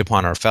inflict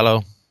upon our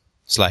fellow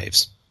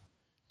slaves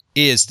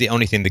is the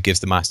only thing that gives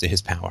the master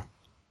his power.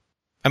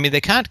 I mean,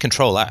 they can't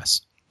control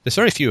us. There's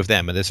very few of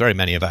them, and there's very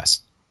many of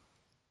us.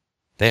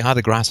 They are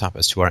the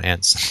grasshoppers to our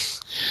ants.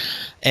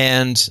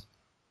 And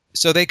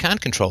so they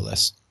can't control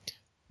us.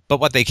 But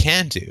what they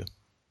can do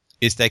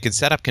is they can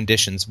set up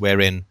conditions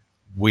wherein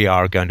we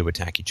are going to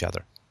attack each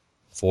other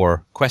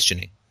for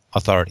questioning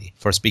authority,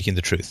 for speaking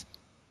the truth,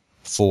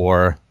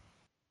 for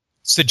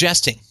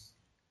suggesting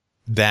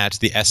that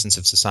the essence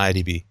of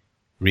society be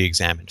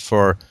re-examined,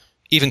 for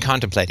even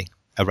contemplating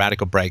a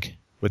radical break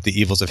with the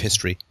evils of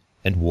history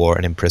and war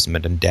and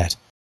imprisonment and debt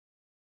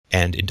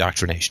and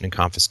indoctrination and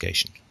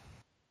confiscation.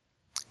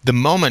 The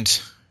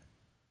moment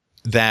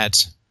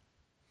that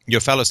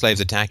your fellow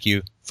slaves attack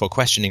you for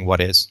questioning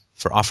what is,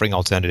 for offering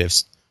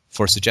alternatives,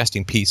 for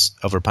suggesting peace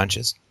over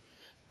punches,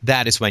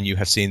 that is when you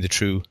have seen the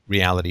true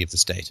reality of the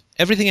state.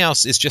 Everything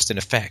else is just an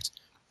effect.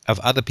 of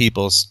other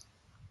people's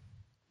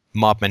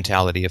mob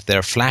mentality, of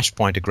their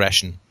flashpoint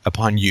aggression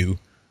upon you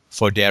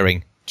for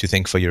daring to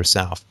think for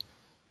yourself.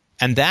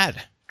 And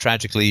that,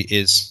 tragically,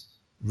 is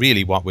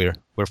really what we're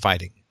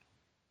fighting.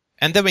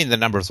 And there are a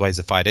number of ways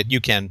to fight it.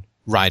 You can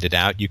ride it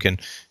out. You can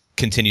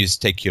continue to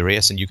stay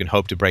curious, and you can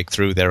hope to break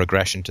through their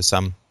aggression to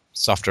some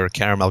softer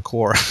caramel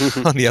core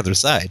on the other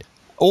side.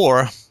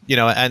 Or,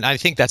 and I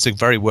think that's a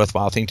very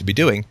worthwhile thing to be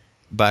doing.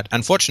 But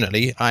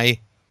unfortunately, I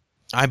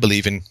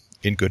believe in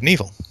good and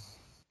evil.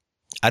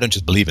 I don't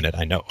just believe in it.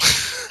 I know.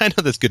 I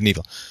know there's good and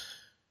evil.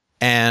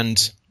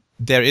 And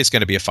there is going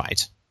to be a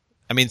fight.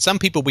 I mean, some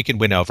people we can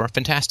win over.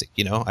 Fantastic.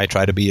 I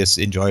try to be as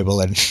enjoyable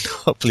and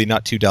hopefully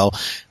not too dull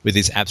with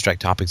these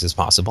abstract topics as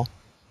possible.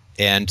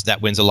 And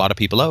that wins a lot of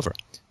people over.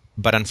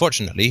 But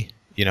unfortunately,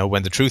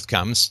 when the truth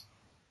comes,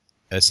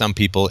 some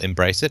people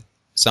embrace it,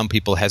 some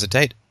people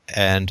hesitate,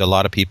 and a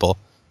lot of people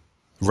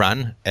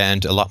run,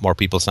 and a lot more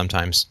people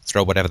sometimes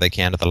throw whatever they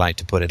can at the light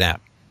to put it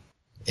out.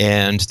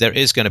 And there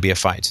is going to be a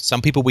fight.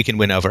 Some people we can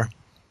win over,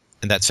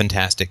 and that's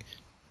fantastic.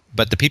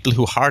 But the people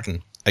who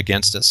harden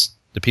against us,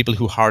 the people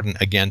who harden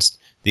against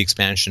the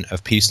expansion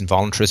of peace and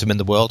voluntarism in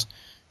the world,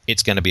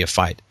 it's going to be a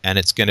fight. And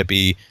it's going to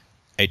be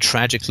a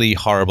tragically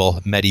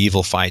horrible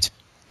medieval fight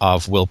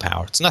of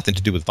willpower. It's nothing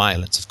to do with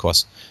violence, of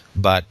course,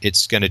 but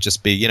it's going to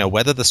just be,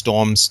 weather the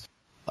storms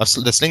of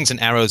the slings and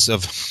arrows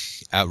of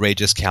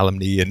outrageous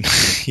calumny and,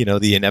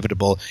 the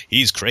inevitable,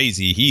 he's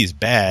crazy, he's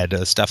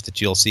bad, stuff that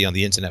you'll see on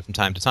the internet from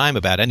time to time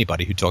about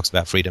anybody who talks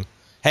about freedom.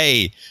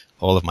 Hey,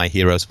 all of my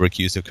heroes were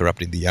accused of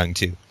corrupting the young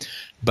too.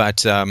 But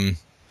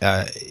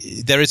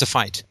there is a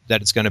fight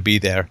that is going to be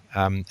there.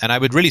 And I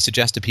would really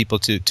suggest to people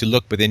to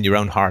look within your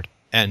own heart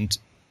and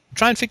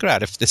try and figure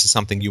out if this is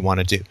something you want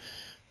to do.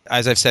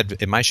 As I've said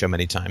in my show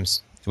many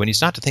times, when you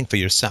start to think for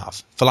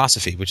yourself,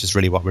 philosophy, which is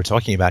really what we're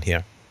talking about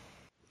here,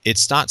 it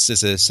starts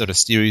as a sort of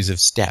series of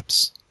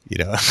steps,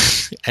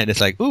 and it's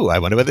like, ooh, I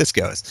wonder where this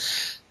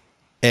goes.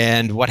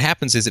 And what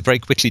happens is it very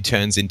quickly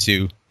turns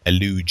into a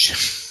luge,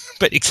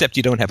 but except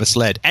you don't have a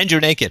sled, and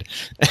you're naked,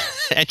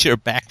 and you're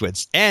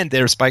backwards, and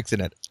there are spikes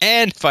in it,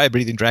 and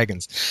fire-breathing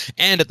dragons,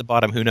 and at the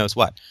bottom, who knows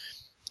what.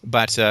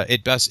 But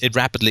it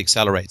rapidly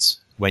accelerates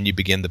when you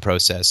begin the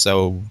process.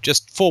 So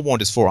just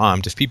forewarned is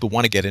forearmed if people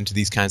want to get into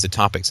these kinds of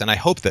topics, and I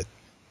hope that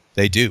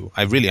they do.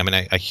 I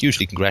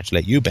hugely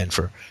congratulate you, Ben,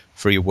 for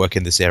your work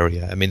in this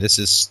area. I mean, this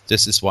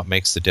is what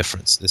makes the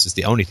difference. This is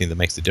the only thing that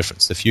makes the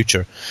difference. The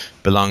future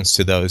belongs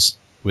to those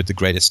with the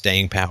greatest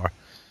staying power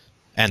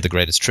and the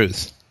greatest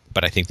truth.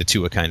 But I think the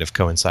two are kind of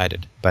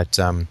coincided. But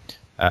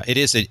it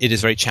is a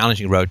very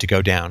challenging road to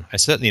go down. I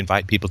certainly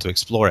invite people to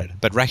explore it,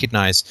 but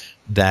recognize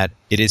that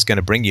it is going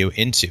to bring you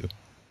into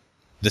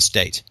the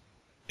state,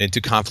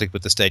 into conflict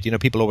with the state.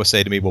 People always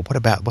say to me, well,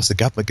 what's the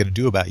government going to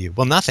do about you?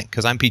 Well, nothing,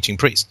 because I'm preaching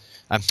peace.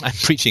 I'm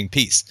preaching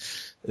peace.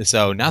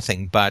 So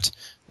nothing, but,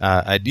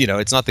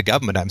 it's not the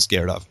government I'm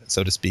scared of,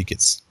 so to speak.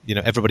 It's,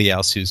 everybody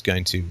else who's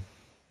going to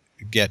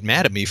get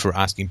mad at me for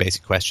asking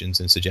basic questions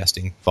and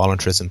suggesting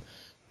voluntarism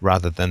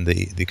rather than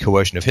the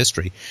coercion of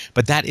history.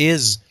 But that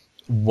is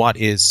what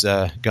is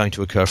going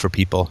to occur for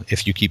people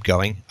if you keep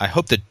going. I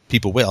hope that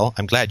people will.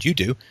 I'm glad you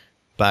do,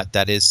 but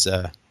that is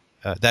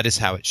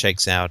how it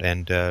shakes out,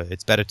 and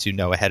it's better to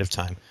know ahead of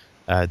time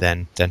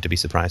than to be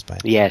surprised by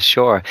it. Yeah,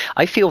 sure.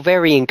 I feel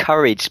very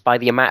encouraged by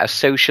the amount of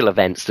social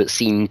events that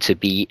seems to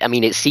be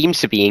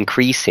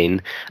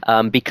increasing,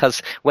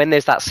 because when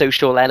there's that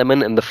social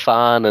element and the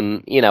fun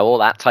and, all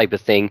that type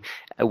of thing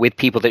with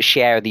people that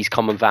share these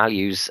common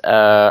values,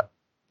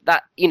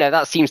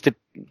 that seems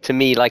to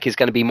me like it's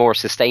going to be more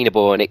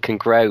sustainable and it can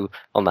grow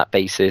on that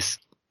basis.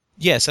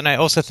 Yes, and I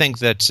also think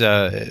that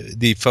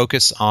the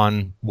focus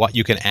on what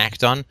you can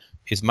act on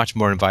is much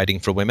more inviting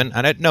for women.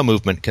 And no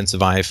movement can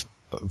survive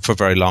for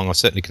very long, or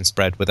certainly can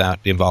spread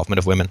without the involvement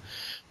of women.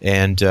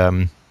 And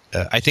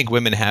I think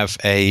women have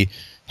a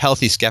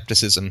healthy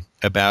skepticism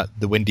about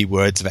the windy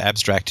words of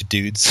abstract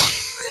dudes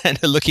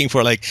and are looking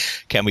for,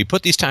 can we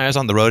put these tires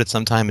on the road at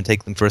some time and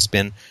take them for a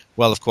spin?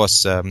 Well, of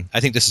course, I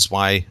think this is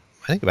why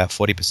I think about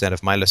 40%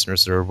 of my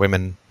listeners are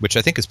women, which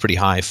I think is pretty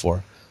high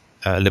for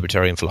a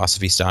libertarian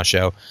philosophy style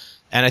show.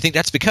 And I think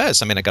that's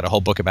because, I got a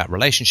whole book about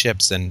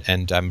relationships,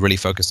 and I'm really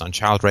focused on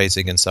child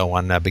raising and so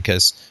on,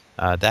 because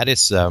that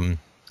is,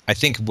 I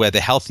think, where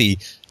the healthy,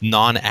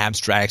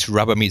 non-abstract,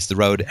 rubber meets the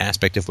road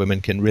aspect of women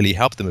can really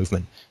help the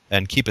movement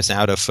and keep us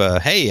out of,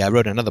 hey, I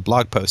wrote another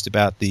blog post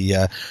about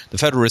the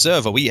Federal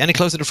Reserve. Are we any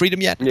closer to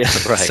freedom yet? Yeah,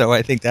 right. So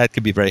I think that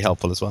could be very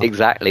helpful as well.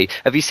 Exactly.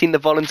 Have you seen the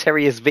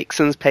Voluntariist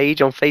Vixens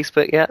page on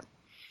Facebook yet?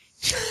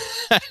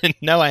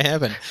 No, I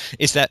haven't.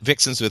 Is that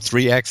Vixens with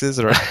 3 X's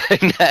or?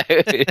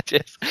 No,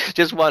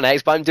 just 1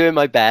 X. But I'm doing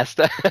my best.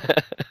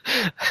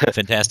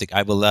 Fantastic.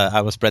 I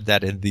will spread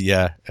that in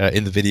the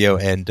video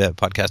and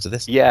podcast of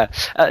this. Yeah.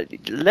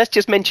 Let's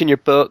just mention your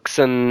books,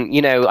 and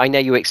I know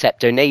you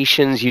accept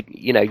donations.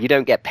 You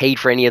don't get paid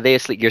for any of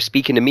this. You're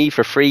speaking to me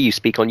for free. You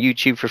speak on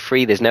YouTube for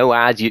free. There's no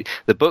ads.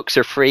 The books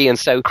are free, and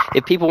so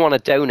if people want to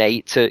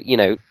donate to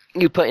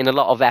you put in a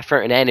lot of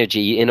effort and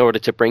energy in order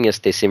to bring us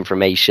this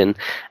information.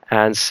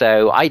 And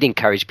so I'd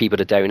encourage people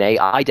to donate.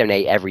 I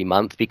donate every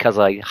month because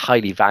I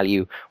highly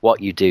value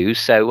what you do.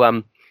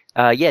 So,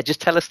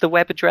 just tell us the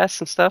web address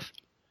and stuff.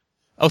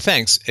 Oh,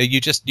 thanks.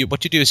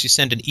 What you do is you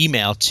send an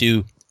email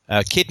to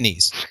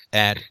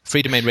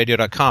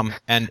kidneys@freedomainradio.com.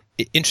 And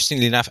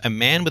interestingly enough, a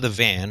man with a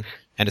van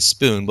and a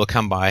spoon will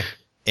come by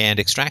and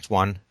extract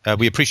one.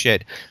 We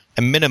appreciate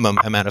a minimum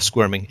amount of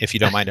squirming, if you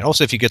don't mind. And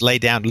also, if you could lay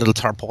down a little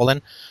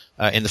tarpaulin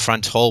in the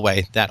front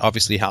hallway, that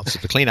obviously helps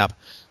with the cleanup.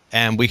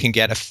 And we can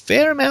get a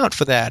fair amount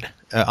for that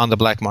on the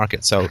black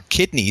market. So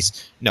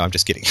kidneys, no, I'm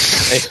just kidding.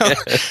 Just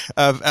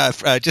go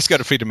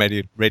to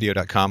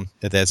freedomainradio.com.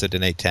 There's a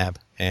donate tab.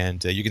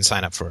 And you can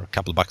sign up for a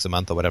couple of bucks a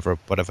month or whatever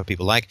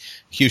people like.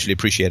 Hugely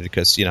appreciated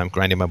because, I'm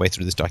grinding my way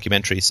through this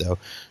documentary. So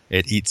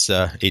it eats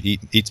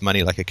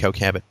money like a Coke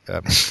habit.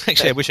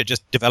 Actually, I wish I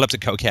just developed a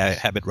Coke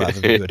habit rather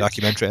than do a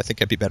documentary. I think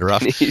I'd be better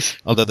off.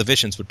 Although the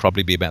visions would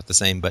probably be about the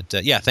same. But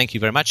thank you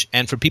very much.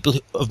 And for people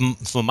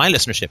for my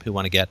listenership who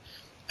want to get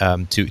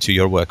to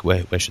your work,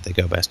 where should they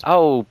go best?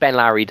 Oh,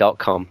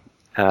 benlowry.com.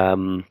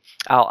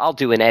 I'll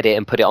do an edit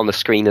and put it on the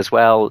screen as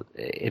well,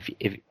 if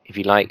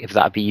you like, if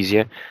that'd be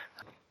easier.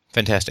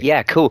 Fantastic.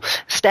 Yeah, cool.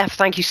 Steph,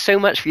 thank you so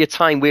much for your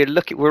time.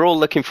 We're all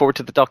looking forward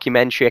to the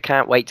documentary. I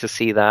can't wait to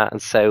see that.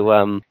 And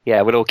so,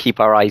 we'll all keep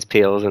our eyes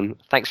peeled. And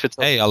thanks for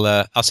talking. Hey,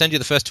 I'll send you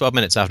the first 12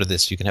 minutes after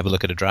this. You can have a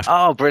look at a draft.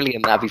 Oh,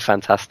 brilliant. That'd be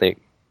fantastic.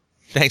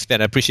 Thanks,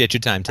 Ben. I appreciate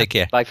your time. Take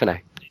care. Bye for now.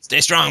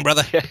 Stay strong,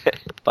 brother.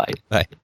 Bye. Bye.